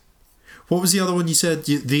good. What was the other one you said?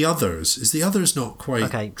 The Others. Is The Others not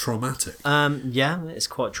quite traumatic? Yeah, it's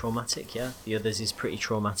quite traumatic, yeah. The Others is pretty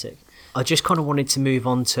traumatic. I just kind of wanted to move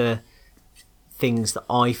on to things that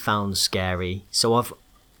I found scary. So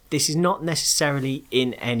this is not necessarily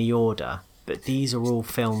in any order, but these are all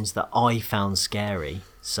films that I found scary.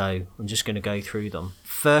 So I'm just going to go through them.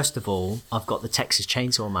 First of all, I've got the Texas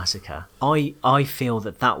Chainsaw Massacre. I feel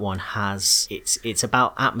that one has... It's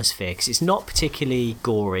about atmosphere, because it's not particularly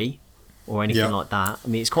gory or anything like that. I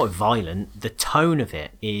mean, it's quite violent. The tone of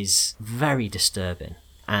it is very disturbing,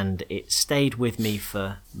 and it stayed with me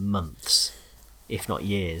for months, if not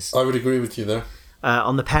years. I would agree with you there.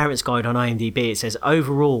 On the Parents Guide on IMDb, it says,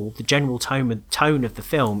 overall, the general tone of the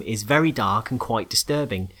film is very dark and quite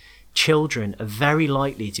disturbing. Children are very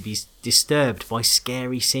likely to be disturbed by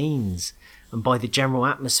scary scenes and by the general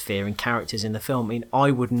atmosphere and characters in the film. I mean,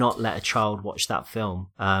 I would not let a child watch that film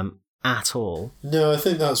at all. No, I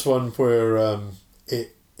think that's one where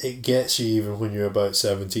it gets you even when you're about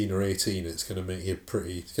 17 or 18. It's going to make you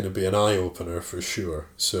it's going to be an eye-opener for sure.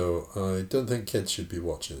 So I don't think kids should be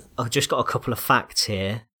watching it. I've just got a couple of facts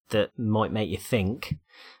here that might make you think.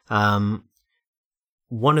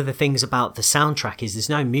 One of the things about the soundtrack is there's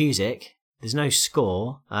no music, there's no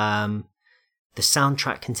score. The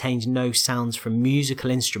soundtrack contains no sounds from musical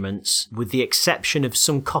instruments, with the exception of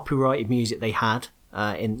some copyrighted music they had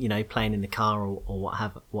playing in the car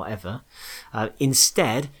or whatever.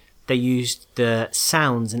 Instead, they used the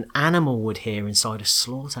sounds an animal would hear inside a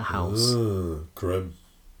slaughterhouse. Grim.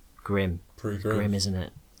 Pretty grim. Grim, isn't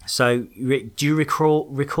it? So, do you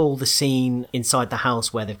recall the scene inside the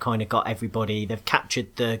house where they've kind of got everybody, they've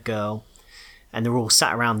captured the girl, and they're all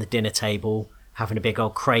sat around the dinner table having a big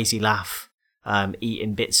old crazy laugh,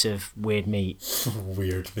 eating bits of weird meat?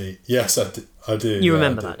 Weird meat. Yes, I do. You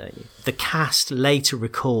remember that, don't you? The cast later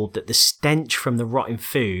recalled that the stench from the rotten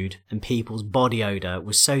food and people's body odour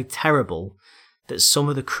was so terrible that some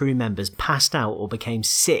of the crew members passed out or became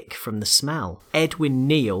sick from the smell. Edwin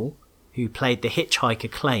Neal, who played the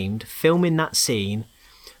hitchhiker, claimed filming that scene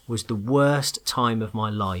was the worst time of my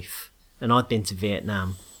life. And I'd been to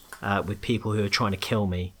Vietnam with people who were trying to kill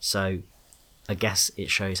me, so I guess it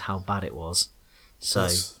shows how bad it was. So,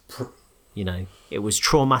 it was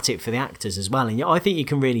traumatic for the actors as well, and I think you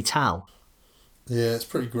can really tell. Yeah, it's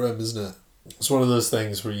pretty grim, isn't it? It's one of those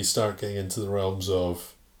things where you start getting into the realms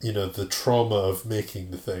of, the trauma of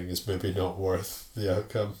making the thing is maybe not worth the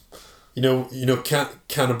outcome.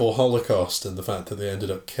 Cannibal Holocaust and the fact that they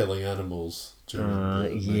ended up killing animals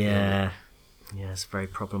during yeah, it's very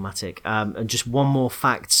problematic. And just one more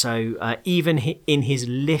fact. So even in his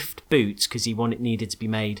lift boots, because he needed to be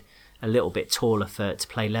made a little bit taller to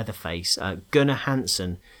play Leatherface, Gunnar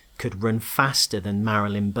Hansen could run faster than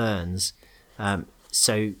Marilyn Burns.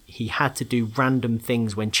 So he had to do random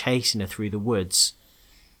things when chasing her through the woods.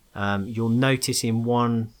 You'll notice in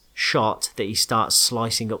one shot that he starts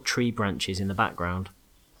slicing up tree branches in the background.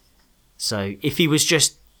 So if he was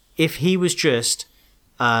just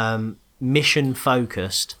mission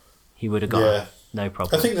focused, he would have got it. No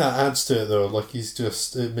problem. I think that adds to it though. Like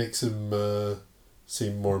it makes him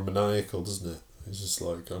seem more maniacal, doesn't it? He's just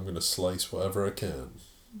like, I'm going to slice whatever I can.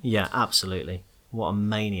 Yeah, absolutely. What a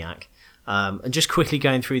maniac. And just quickly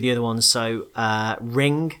going through the other ones. So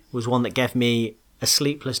Ring was one that gave me a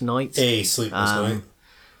sleepless night. Night.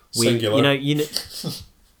 Singular.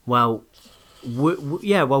 Well,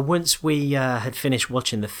 once we had finished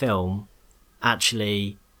watching the film,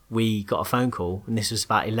 actually, we got a phone call, and this was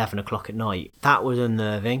about 11 o'clock at night. That was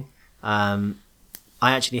unnerving. I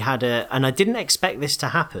actually had and I didn't expect this to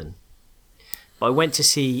happen, but I went to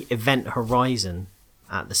see Event Horizon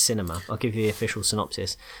at the cinema. I'll give you the official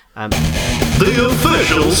synopsis. The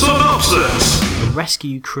official synopsis! A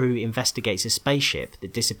rescue crew investigates a spaceship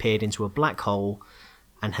that disappeared into a black hole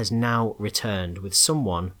and has now returned with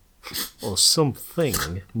someone or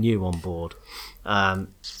something new on board. I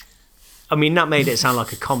mean, that made it sound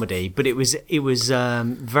like a comedy, but it was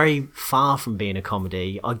very far from being a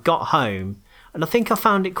comedy. I got home, and I think I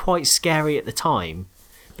found it quite scary at the time,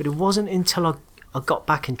 but it wasn't until I got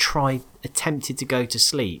back and attempted to go to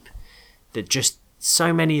sleep, that just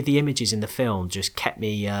so many of the images in the film just kept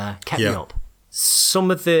me up. Some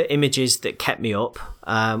of the images that kept me up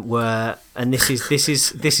were, and this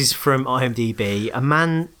is from IMDb.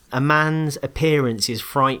 A man's appearance is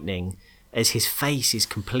frightening as his face is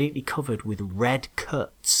completely covered with red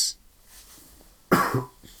cuts.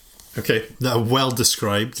 Okay, well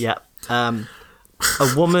described. Yeah.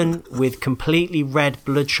 A woman with completely red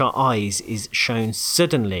bloodshot eyes is shown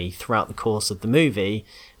suddenly throughout the course of the movie,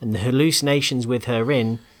 and the hallucinations with her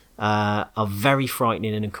in are very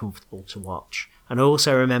frightening and uncomfortable to watch. And I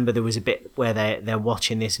also remember there was a bit where they're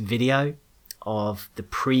watching this video of the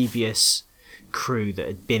previous crew that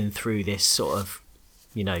had been through this sort of,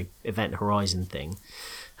 Event Horizon thing,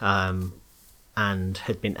 and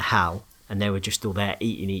had been to hell. And they were just all there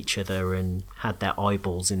eating each other and had their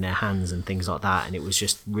eyeballs in their hands and things like that. And it was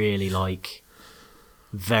just really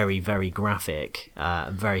very, very graphic,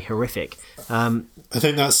 very horrific. I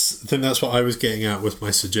think that's what I was getting at with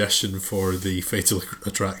my suggestion for the Fatal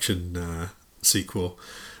Attraction sequel.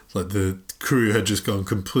 Like the crew had just gone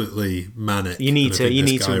completely manic. You need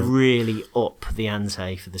to really up the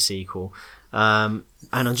ante for the sequel. And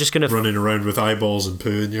I'm just going to running around with eyeballs and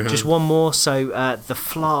poo in your hand. Just one more. So The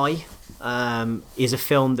Fly is a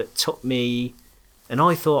film that took me, and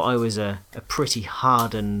I thought I was a pretty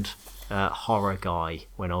hardened horror guy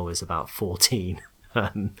when I was about 14.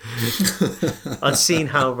 I'd seen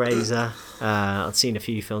Hellraiser, I'd seen a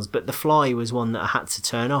few films, but The Fly was one that I had to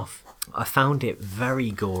turn off. I found it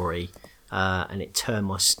very gory, and it turned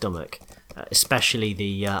my stomach, especially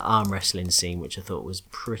the arm wrestling scene, which I thought was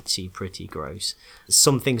pretty gross.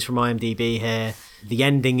 Some things from IMDb here. The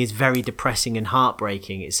ending is very depressing and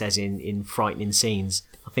heartbreaking, it says in frightening scenes.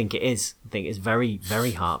 I think it is. I think it's very,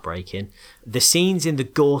 very heartbreaking. The scenes in the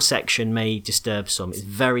gore section may disturb some. It's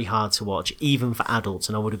very hard to watch, even for adults,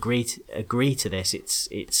 and I would agree to this.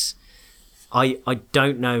 It's. I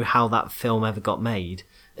don't know how that film ever got made,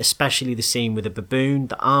 especially the scene with the baboon,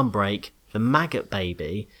 the arm break, the maggot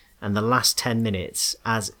baby, and the last 10 minutes,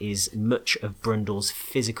 as is much of Brundle's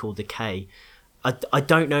physical decay. I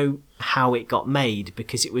don't know how it got made,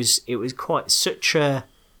 because it was quite such a...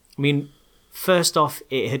 I mean, first off,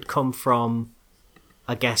 it had come from,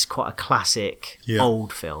 I guess, quite a classic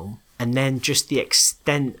old film. And then just the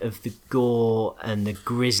extent of the gore and the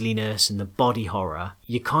grisliness and the body horror,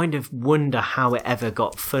 you kind of wonder how it ever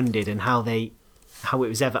got funded and how it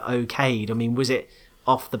was ever okayed. I mean, was it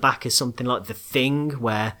off the back of something like The Thing,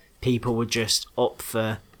 where people were just up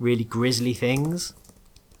for really grisly things?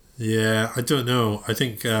 Yeah, I don't know. I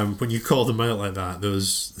think when you call them out like that,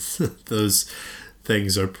 those those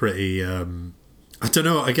things are pretty... I don't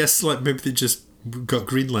know, I guess like maybe they just got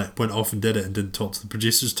greenlit, went off and did it and didn't talk to the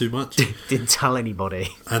producers too much. Didn't tell anybody.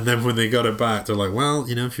 And then when they got it back, they're like, well,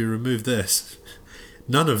 if you remove this,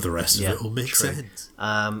 none of the rest of it will make sense.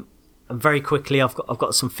 And very quickly, I've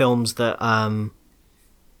got some films that I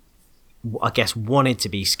guess wanted to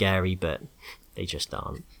be scary, but they just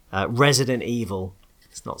aren't. Resident Evil.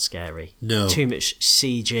 It's not scary. No. Too much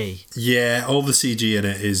CG. Yeah, all the CG in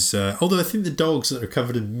it is... although I think the dogs that are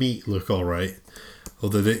covered in meat look all right.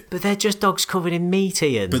 But they're just dogs covered in meat,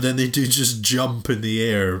 Ian. But then they do just jump in the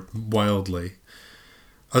air wildly.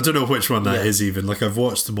 I don't know which one that is even. Like, I've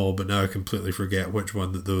watched them all, but now I completely forget which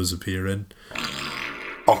one that those appear in.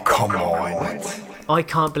 Oh, come on. I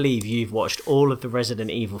can't believe you've watched all of the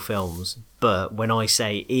Resident Evil films, but when I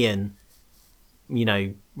say, Ian,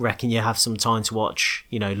 reckon you have some time to watch,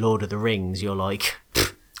 Lord of the Rings, you're like,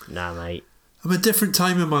 nah, mate. I'm a different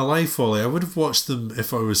time in my life, Ollie. I would have watched them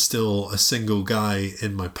if I was still a single guy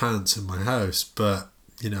in my pants in my house, but,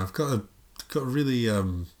 I've got a really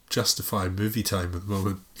justified movie time at the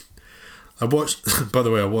moment. I watched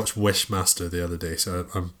Wishmaster the other day, so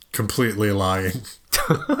I'm completely lying.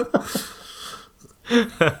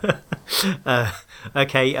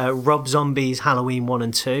 Okay, Rob Zombie's Halloween 1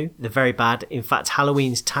 and 2. They're very bad. In fact,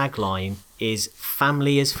 Halloween's tagline is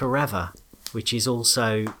 "Family is Forever," which is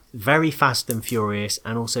also very Fast and Furious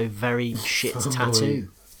and also very shit tattoo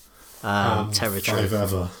territory.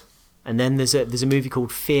 Ever. And then there's a movie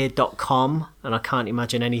called Fear.com, and I can't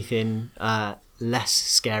imagine anything less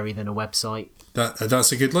scary than a website.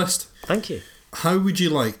 That's a good list. Thank you. How would you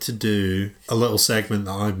like to do a little segment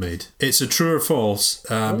that I've made? It's a true or false,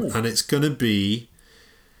 and it's going to be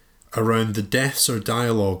around the deaths or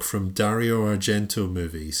dialogue from Dario Argento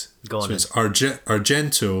movies. Go on. So it's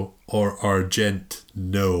Argento or Argent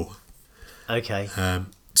no. Okay.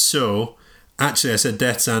 So, actually I said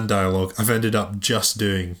deaths and dialogue. I've ended up just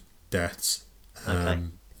doing deaths. Okay.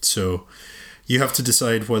 So you have to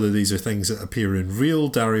decide whether these are things that appear in real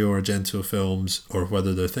Dario Argento films or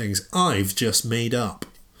whether they're things I've just made up.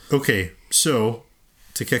 Okay, so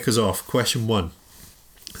to kick us off, question 1.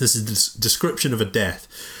 This is the description of a death.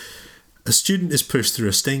 A student is pushed through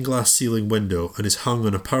a stained glass ceiling window and is hung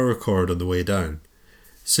on a power cord on the way down.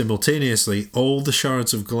 Simultaneously, all the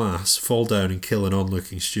shards of glass fall down and kill an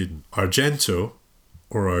onlooking student. Argento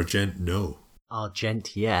or Argento?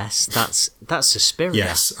 Argent, yes. That's Suspiria.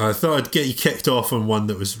 Yes, I thought I'd get you kicked off on one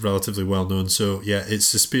that was relatively well known. So, yeah, it's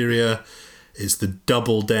Suspiria. It's the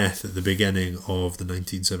double death at the beginning of the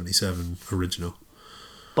 1977 original.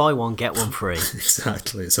 Buy one, get one free.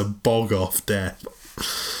 Exactly. It's a bog-off death.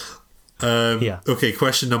 Okay,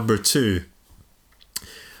 question number 2.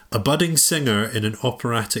 A budding singer in an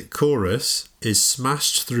operatic chorus is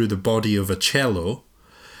smashed through the body of a cello.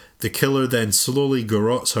 The killer then slowly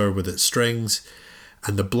garrots her with its strings,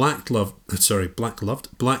 and the black-gloved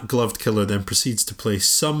killer then proceeds to play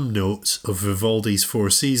some notes of Vivaldi's Four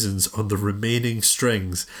Seasons on the remaining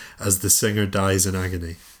strings as the singer dies in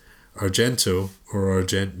agony. Argento or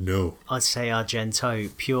Argento? I'd say Argento,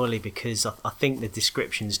 purely because I think the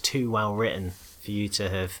description's too well written for you to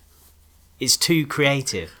have... It's too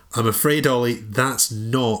creative. I'm afraid, Ollie, that's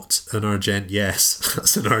not an Argent yes.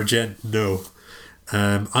 That's an Argent no.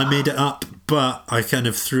 I made it up, but I kind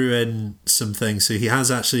of threw in some things. So he has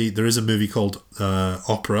actually... There is a movie called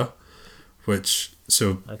Opera, which...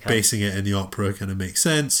 So basing it in the opera kind of makes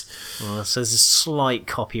sense. Well, so there's a slight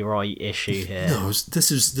copyright issue here. No,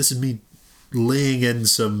 this is me laying in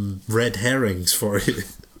some red herrings for you.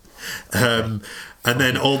 And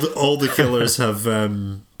then all the killers have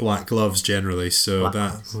black gloves generally. So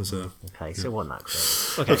that was a... Okay, so it wasn't that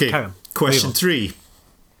great. Okay, carry on. Question 3.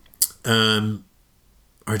 Argento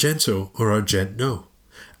or Argento?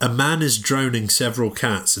 A man is drowning several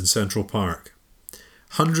cats in Central Park.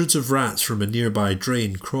 Hundreds of rats from a nearby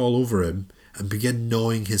drain crawl over him and begin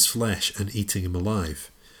gnawing his flesh and eating him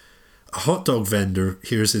alive. A hot dog vendor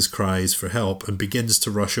hears his cries for help and begins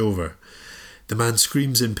to rush over. The man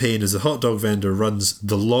screams in pain as the hot dog vendor runs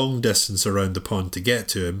the long distance around the pond to get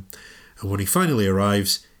to him, and when he finally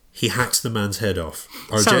arrives, he hacks the man's head off.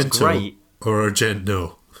 Argento sounds great. Or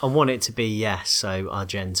Argento? I want it to be yes, so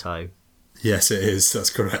Argento. Yes, it is. That's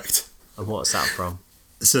correct. And what's that from?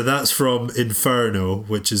 So that's from Inferno,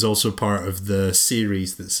 which is also part of the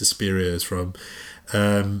series that Suspiria is from.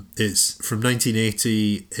 It's from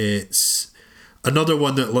 1980. It's another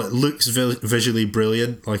one that looks visually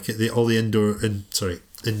brilliant. Like all the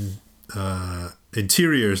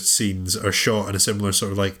interior scenes are shot in a similar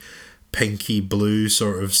sort of like pinky blue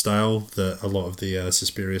sort of style that a lot of the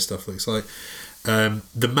Suspiria stuff looks like.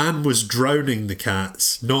 The man was drowning the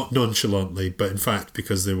cats, not nonchalantly, but in fact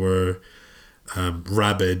because they were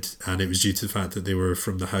rabid, and it was due to the fact that they were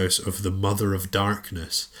from the house of the Mother of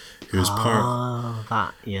Darkness, who is So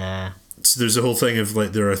there's a whole thing of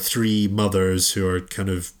like there are 3 mothers who are kind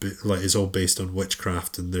of like it's all based on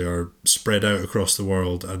witchcraft, and they are spread out across the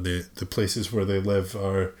world, and the places where they live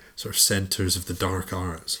are sort of centres of the dark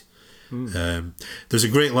arts. There's a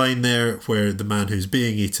great line there where the man who's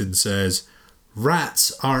being eaten says,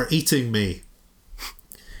 "Rats are eating me."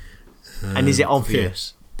 And is it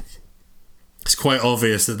obvious? Okay. It's quite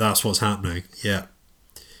obvious that that's what's happening. Yeah.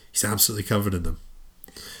 He's absolutely covered in them.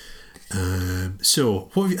 So,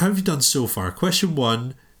 how have you done so far? Question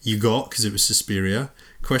 1, you got because it was Suspiria.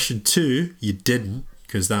 Question 2, you didn't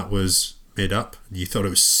because that was made up. And you thought it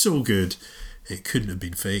was so good, it couldn't have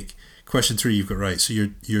been fake. Question 3, you've got right. So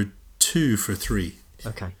you're 2 for 3.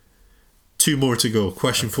 Okay. 2 more to go.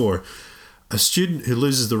 Question 4. A student who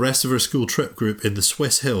loses the rest of her school trip group in the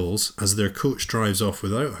Swiss hills as their coach drives off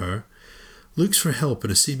without her looks for help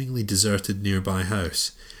in a seemingly deserted nearby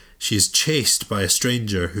house. She is chased by a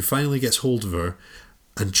stranger who finally gets hold of her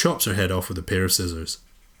and chops her head off with a pair of scissors.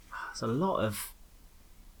 There's a lot of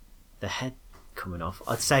the head coming off.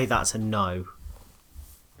 I'd say that's a no.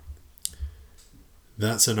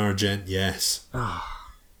 That's an Argent yes. I'm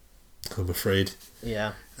afraid.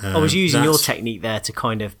 Yeah. I was using your technique there to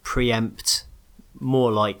kind of preempt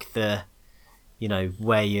more like the, you know,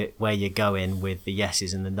 where you're going with the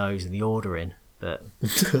yeses and the nos and the ordering. But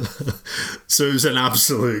so it was an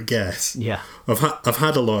absolute guess. Yeah. I've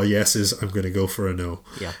had a lot of yeses. I'm going to go for a no.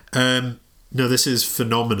 Yeah. No, this is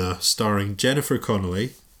Phenomena, starring Jennifer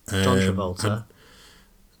Connelly, John Travolta.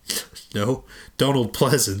 No, Donald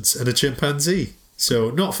Pleasance and a chimpanzee. So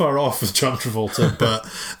not far off with John Travolta, but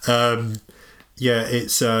yeah,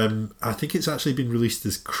 it's I think it's actually been released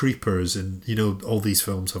as Creepers, and you know all these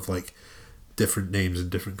films have like different names in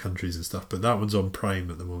different countries and stuff, but that one's on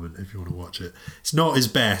Prime at the moment if you want to watch it. It's not his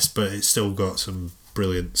best, but it's still got some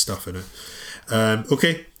brilliant stuff in it.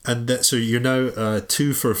 Okay, and so you're now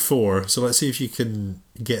 2 for 4, so let's see if you can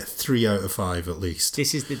get 3 out of 5 at least.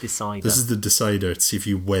 This is the decider. This is the decider to see if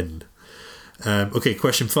you win. Okay,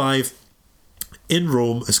 question 5. In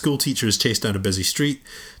Rome, a school teacher is chased down a busy street.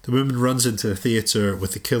 The woman runs into a theatre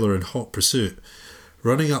with the killer in hot pursuit.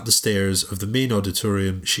 Running up the stairs of the main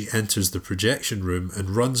auditorium, she enters the projection room and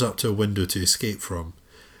runs up to a window to escape from.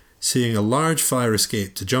 Seeing a large fire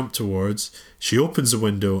escape to jump towards, she opens the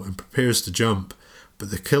window and prepares to jump,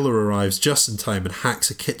 but the killer arrives just in time and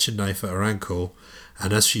hacks a kitchen knife at her ankle,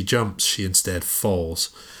 and as she jumps, she instead falls.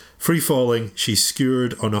 Free falling, she's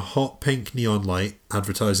skewered on a hot pink neon light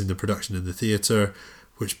advertising the production in the theatre,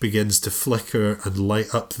 which begins to flicker and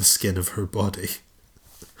light up the skin of her body.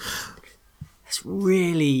 It's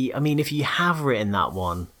really, I mean, if you have written that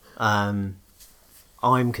one, I'm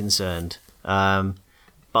concerned. But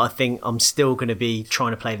I think I'm still going to be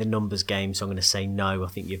trying to play the numbers game, so I'm going to say no. I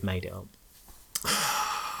think you've made it up.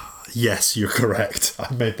 Yes, you're correct.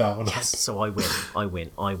 I made that one up. Yes, so I win.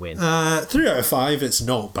 3 out of 5, it's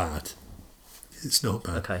not bad. It's not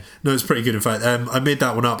bad. Okay. No, it's pretty good, in fact. I made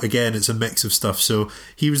that one up again. It's a mix of stuff. So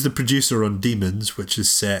he was the producer on Demons, which is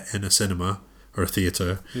set in a cinema or a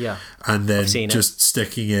theatre. Yeah. And then I've seen just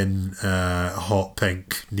sticking in hot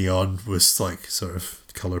pink neon was like sort of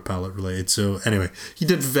colour palette related. So anyway, you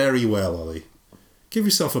did very well, Ollie. Give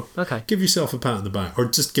yourself a pat on the back, or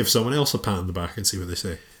just give someone else a pat on the back and see what they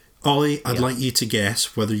say. Ollie, I'd like you to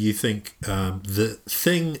guess whether you think the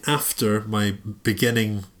thing after my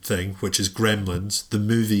beginning thing, which is Gremlins, the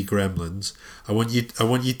movie Gremlins, I want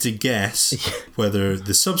you to guess whether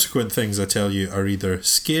the subsequent things I tell you are either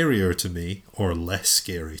scarier to me or less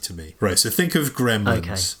scary to me. Right, so think of Gremlins.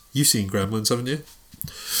 Okay. You've seen Gremlins, haven't you?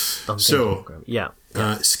 Yeah.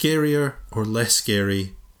 Scarier or less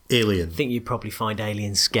scary? Alien. I think you'd probably find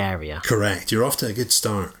Alien scarier. Correct. You're off to a good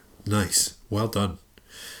start. Nice. Well done.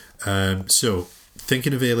 So,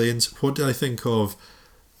 thinking of aliens, what do I think of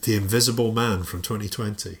The Invisible Man from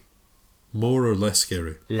 2020? More or less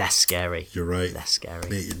scary? Less scary. You're right. Less scary.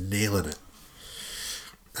 Mate, you're nailing it.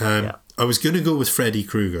 I was going to go with Freddy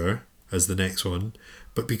Krueger as the next one,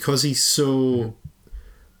 but because he's so...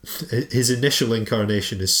 His initial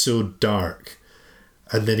incarnation is so dark,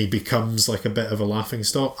 and then he becomes like a bit of a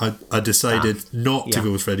laughingstock, I decided not to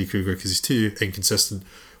go with Freddy Krueger because he's too inconsistent.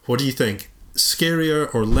 What do you think?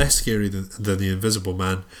 Scarier or less scary than The Invisible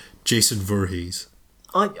Man? Jason Voorhees.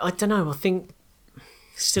 I don't know. I think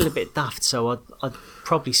still a bit daft, so I'd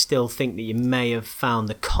probably still think that you may have found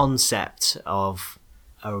the concept of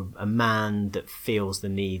a man that feels the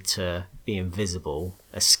need to be invisible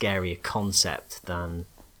a scarier concept than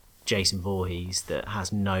Jason Voorhees that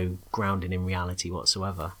has no grounding in reality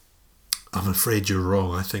whatsoever. I'm afraid you're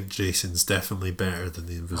wrong. I think Jason's definitely better than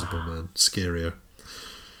The Invisible Man. Scarier.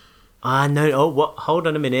 No. Oh, what? Hold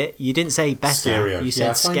on a minute. You didn't say better. Scarier. You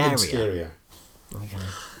said scarier. Scarier.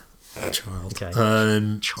 Okay. Child.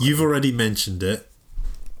 Okay. You've already mentioned it.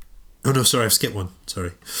 Oh no, sorry, I've skipped one.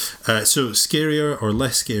 Sorry. So scarier or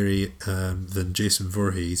less scary than Jason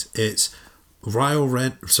Voorhees? It's Ryan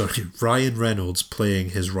Reynolds playing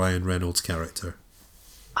his Ryan Reynolds character.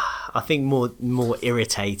 I think more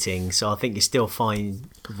irritating. So I think you still find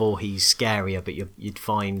Voorhees scarier, but you'd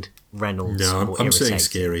find Reynolds more irritating. I'm saying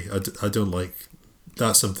scary. I don't like...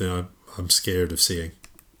 That's something I'm scared of seeing.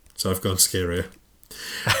 So I've gone scarier.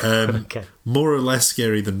 Okay. More or less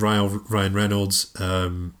scary than Ryan Reynolds.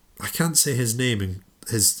 I can't say his name and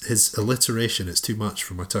his alliteration. It's too much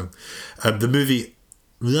for my tongue. The movie...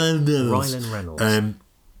 Ryan Reynolds.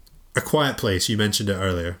 A Quiet Place. You mentioned it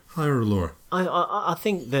earlier. Higher or lower? I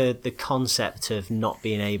think the concept of not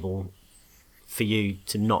being able... for you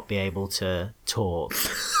to not be able to talk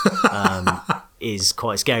is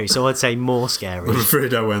quite scary. So I'd say more scary. I'm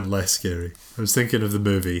afraid I went less scary. I was thinking of the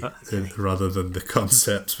movie rather than the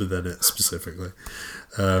concepts within it specifically.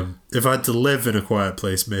 If I had to live in a quiet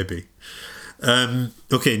place, maybe.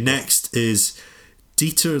 Okay, next is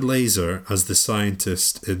Dieter Laser as the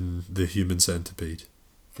scientist in The Human Centipede.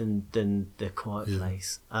 Than The Quiet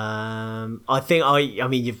Place. I think I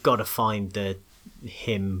mean you've got to find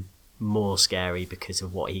him more scary because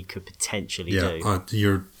of what he could potentially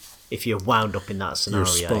do. If you're wound up in that scenario,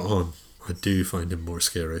 you're spot on. I do find him more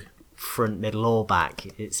scary. Front, middle, or back.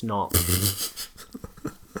 It's not,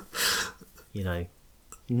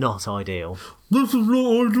 not ideal. This is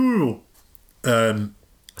not ideal.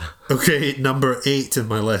 Okay, number 8 in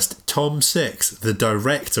my list. Tom Six, the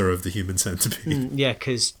director of The Human Centipede. Yeah,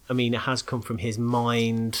 because it has come from his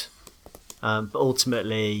mind, but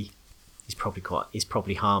ultimately. He's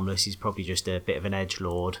probably harmless. He's probably just a bit of an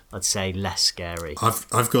edgelord. I'd say less scary.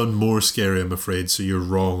 I've gone more scary, I'm afraid. So you're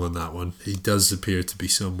wrong on that one. He does appear to be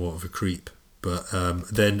somewhat of a creep. But I'm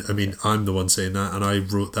the one saying that, and I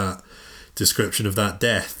wrote that description of that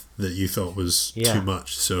death that you thought was Yeah. too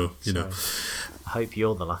much. So, you know. I hope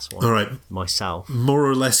you're the last one. All right. Myself. More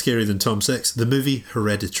or less scary than Tom Six. The movie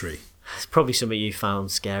Hereditary. It's probably something you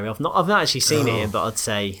found scary. I've not actually seen it yet, but I'd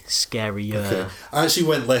say scarier. Okay. I actually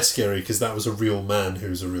went less scary because that was a real man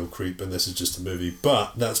who's a real creep, and this is just a movie.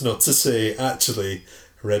 But that's not to say, actually,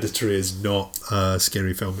 Hereditary is not a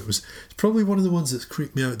scary film. It's probably one of the ones that's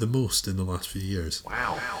creeped me out the most in the last few years.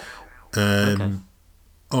 Wow. Okay.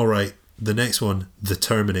 All right. The next one, The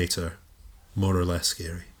Terminator. More or less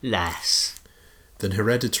scary. Less. Than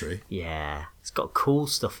Hereditary. Yeah. It's got cool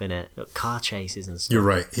stuff in it. Got car chases and stuff. You're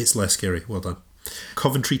right. It's less scary. Well done.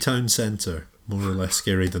 Coventry Town Centre. More or less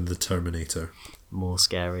scary than The Terminator. More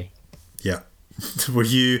scary. Yeah. Were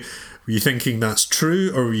you thinking that's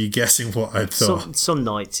true, or were you guessing what I thought? Some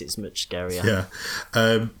nights it's much scarier.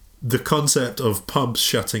 Yeah. The concept of pubs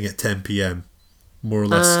shutting at 10 p.m. More or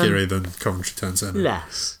less scary than Coventry Town Centre.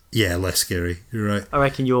 Less. Yeah, less scary. You're right. I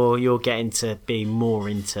reckon you're getting to be more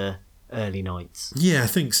into early nights. Yeah, I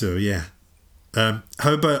think so. Yeah. How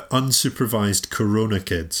about unsupervised Corona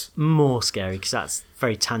kids? More scary because that's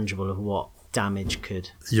very tangible of what damage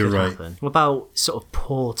could right. happen. What about sort of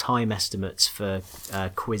poor time estimates for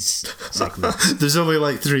quiz segments? There's only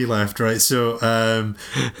like 3 left, right? So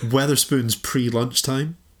Weatherspoon's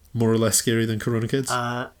pre-lunchtime, more or less scary than Corona kids?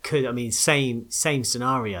 Same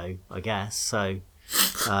scenario, I guess. So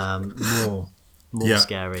more Yeah.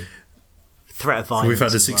 scary. Threat of violence. We've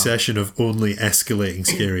had a as well. succession of only escalating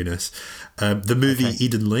scariness. The movie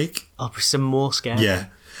Eden Lake. Oh, some more scary. Yeah,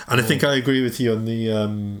 and I think I agree with you on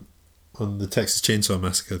the Texas Chainsaw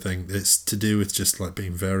Massacre thing. It's to do with just like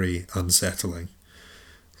being very unsettling,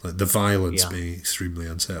 like the violence being extremely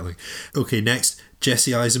unsettling. Okay, next,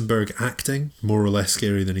 Jesse Eisenberg acting, more or less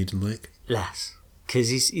scary than Eden Lake. Less, because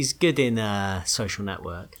he's good in Social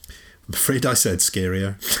Network. I'm afraid I said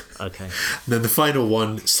scarier. Okay. And then the final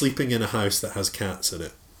one, sleeping in a house that has cats in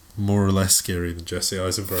it. More or less scary than Jesse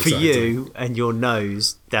Eisenberg's For acting. you and your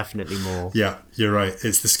nose, definitely more. Yeah, you're right.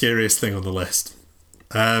 It's the scariest thing on the list.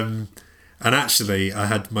 And actually, I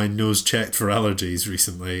had my nose checked for allergies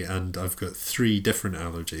recently, and I've got 3 different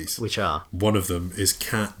allergies. Which are? One of them is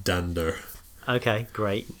cat dander. Okay,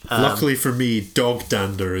 great. Luckily for me, dog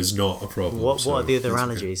dander is not a problem. What so are the other it's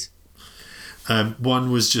allergies? okay.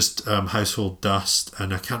 One was just household dust,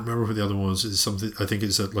 and I can't remember what the other one was. It's something. I think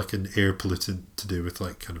it's like an air pollutant to do with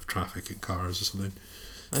like kind of traffic in cars or something.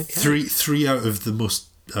 Okay. Three out of the most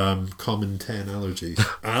common 10 allergies.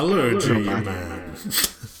 Allergy man.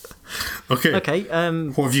 Okay. Okay.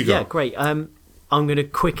 What have you got? Yeah, great. I'm going to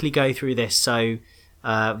quickly go through this. So,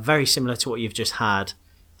 very similar to what you've just had.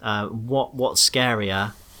 What's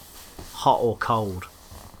scarier, hot or cold?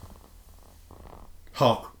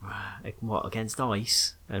 Hot. What, against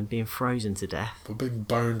ice and being frozen to death? But being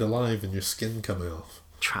burned alive and your skin coming off.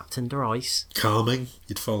 Trapped under ice? Calming.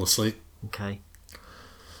 You'd fall asleep. Okay.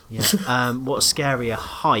 Yeah. What's scarier,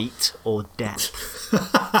 height or depth?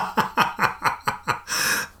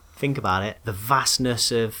 Think about it. The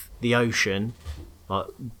vastness of the ocean, like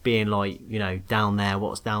being like, down there,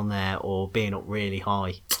 what's down there, or being up really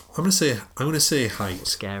high. I'm gonna say height.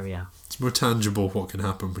 What's scarier? It's more tangible what can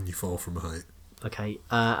happen when you fall from a height. Okay.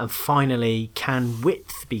 And finally, can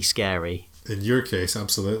width be scary? In your case,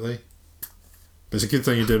 absolutely. But it's a good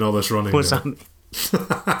thing you're doing all this running. What's though. that mean?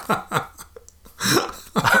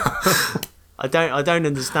 I don't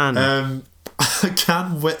understand.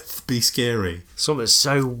 Can width be scary? Something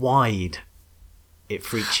so wide, it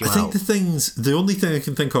freaks you I think out. the only thing I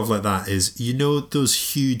can think of like that is,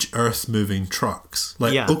 those huge earth moving trucks.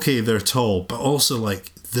 Like, Yeah. okay, they're tall, but also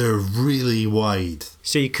like they're really wide.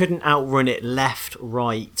 So you couldn't outrun it left,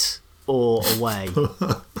 right, or away.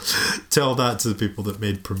 Tell that to the people that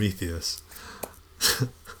made Prometheus.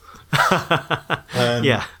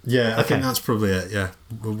 Yeah. Yeah, I Okay. think that's probably it, yeah.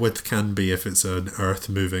 Width can be if it's an earth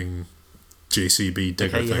moving JCB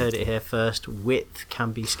digger Okay, you thing. heard it here first. Width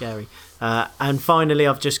can be scary. And finally,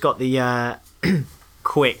 I've just got the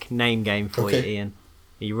quick name game for you, Okay. Ian.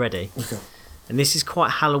 Are you ready? Okay. And this is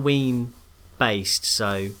quite Halloween based,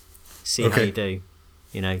 so see how Okay. you do.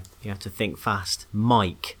 You have to think fast.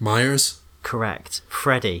 Mike, Myers, correct.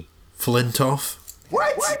 Freddy, Flintoff,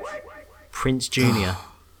 Prince Jr.,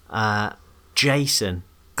 Jason,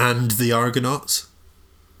 and the Argonauts,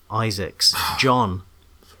 Isaacs, John,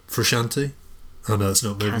 Frusciante. Oh no, it's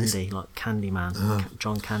not movies. Candy, like Candyman,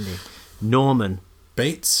 John Candy, Norman,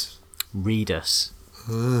 Bates, Reedus,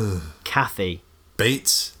 Kathy,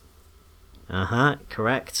 Bates,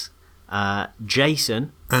 correct.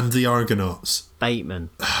 Jason, and the Argonauts. Bateman,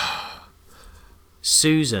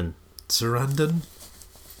 Susan, Sarandon,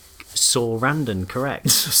 Saw Randon, correct.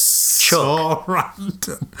 So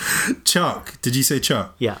random. Chuck. Did you say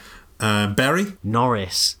Chuck? Yeah. Barry?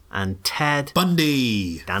 Norris and Ted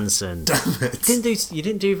Bundy. Danson. Damn it. You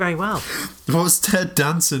didn't do very well. What's Ted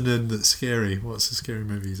Danson in that's scary? What's the scary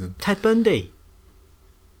movie he's in? Ted Bundy.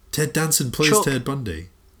 Ted Danson plays Chuck. Ted Bundy.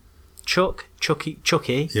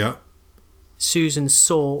 Chucky. Yeah. Susan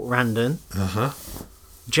Saw Randon. Uh-huh.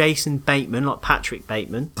 Jason Bateman, like Patrick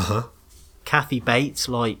Bateman. Uh-huh. Kathy Bates,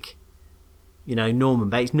 like, Norman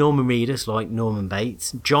Bates. Norman Reedus, like Norman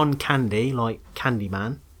Bates. John Candy, like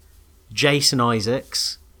Candyman. Jason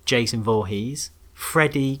Isaacs, Jason Voorhees.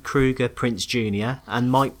 Freddy Krueger, Prince Jr.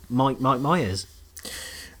 And Mike Myers.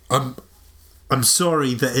 I'm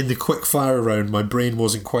sorry that in the quick fire round my brain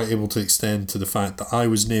wasn't quite able to extend to the fact that I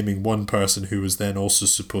was naming one person who was then also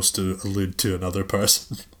supposed to allude to another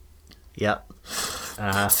person. Yep.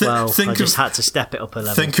 I just had to step it up a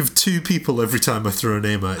level. Think of two people every time I throw a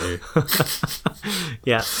name at you.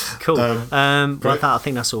 Yeah, cool. Right. I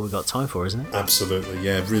think that's all we've got time for, isn't it? Absolutely,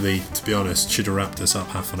 yeah. Really, to be honest, should have wrapped this up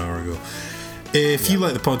half an hour ago. If you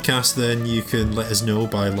like the podcast, then you can let us know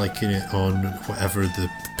by liking it on whatever the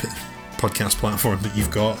podcast platform that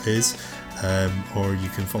you've got is, or you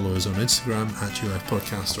can follow us on Instagram at GOF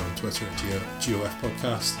Podcast or on Twitter at GOF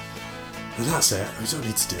Podcast. And that's it. I don't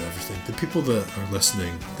need to do everything. The people that are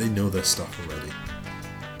listening, they know this stuff already.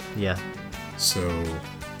 Yeah. So,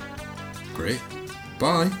 great.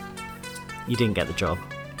 Bye. You didn't get the job.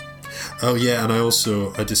 Oh yeah, and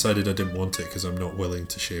I decided I didn't want it because I'm not willing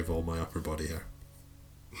to shave all my upper body hair.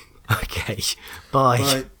 Okay. Bye.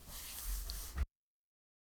 Bye.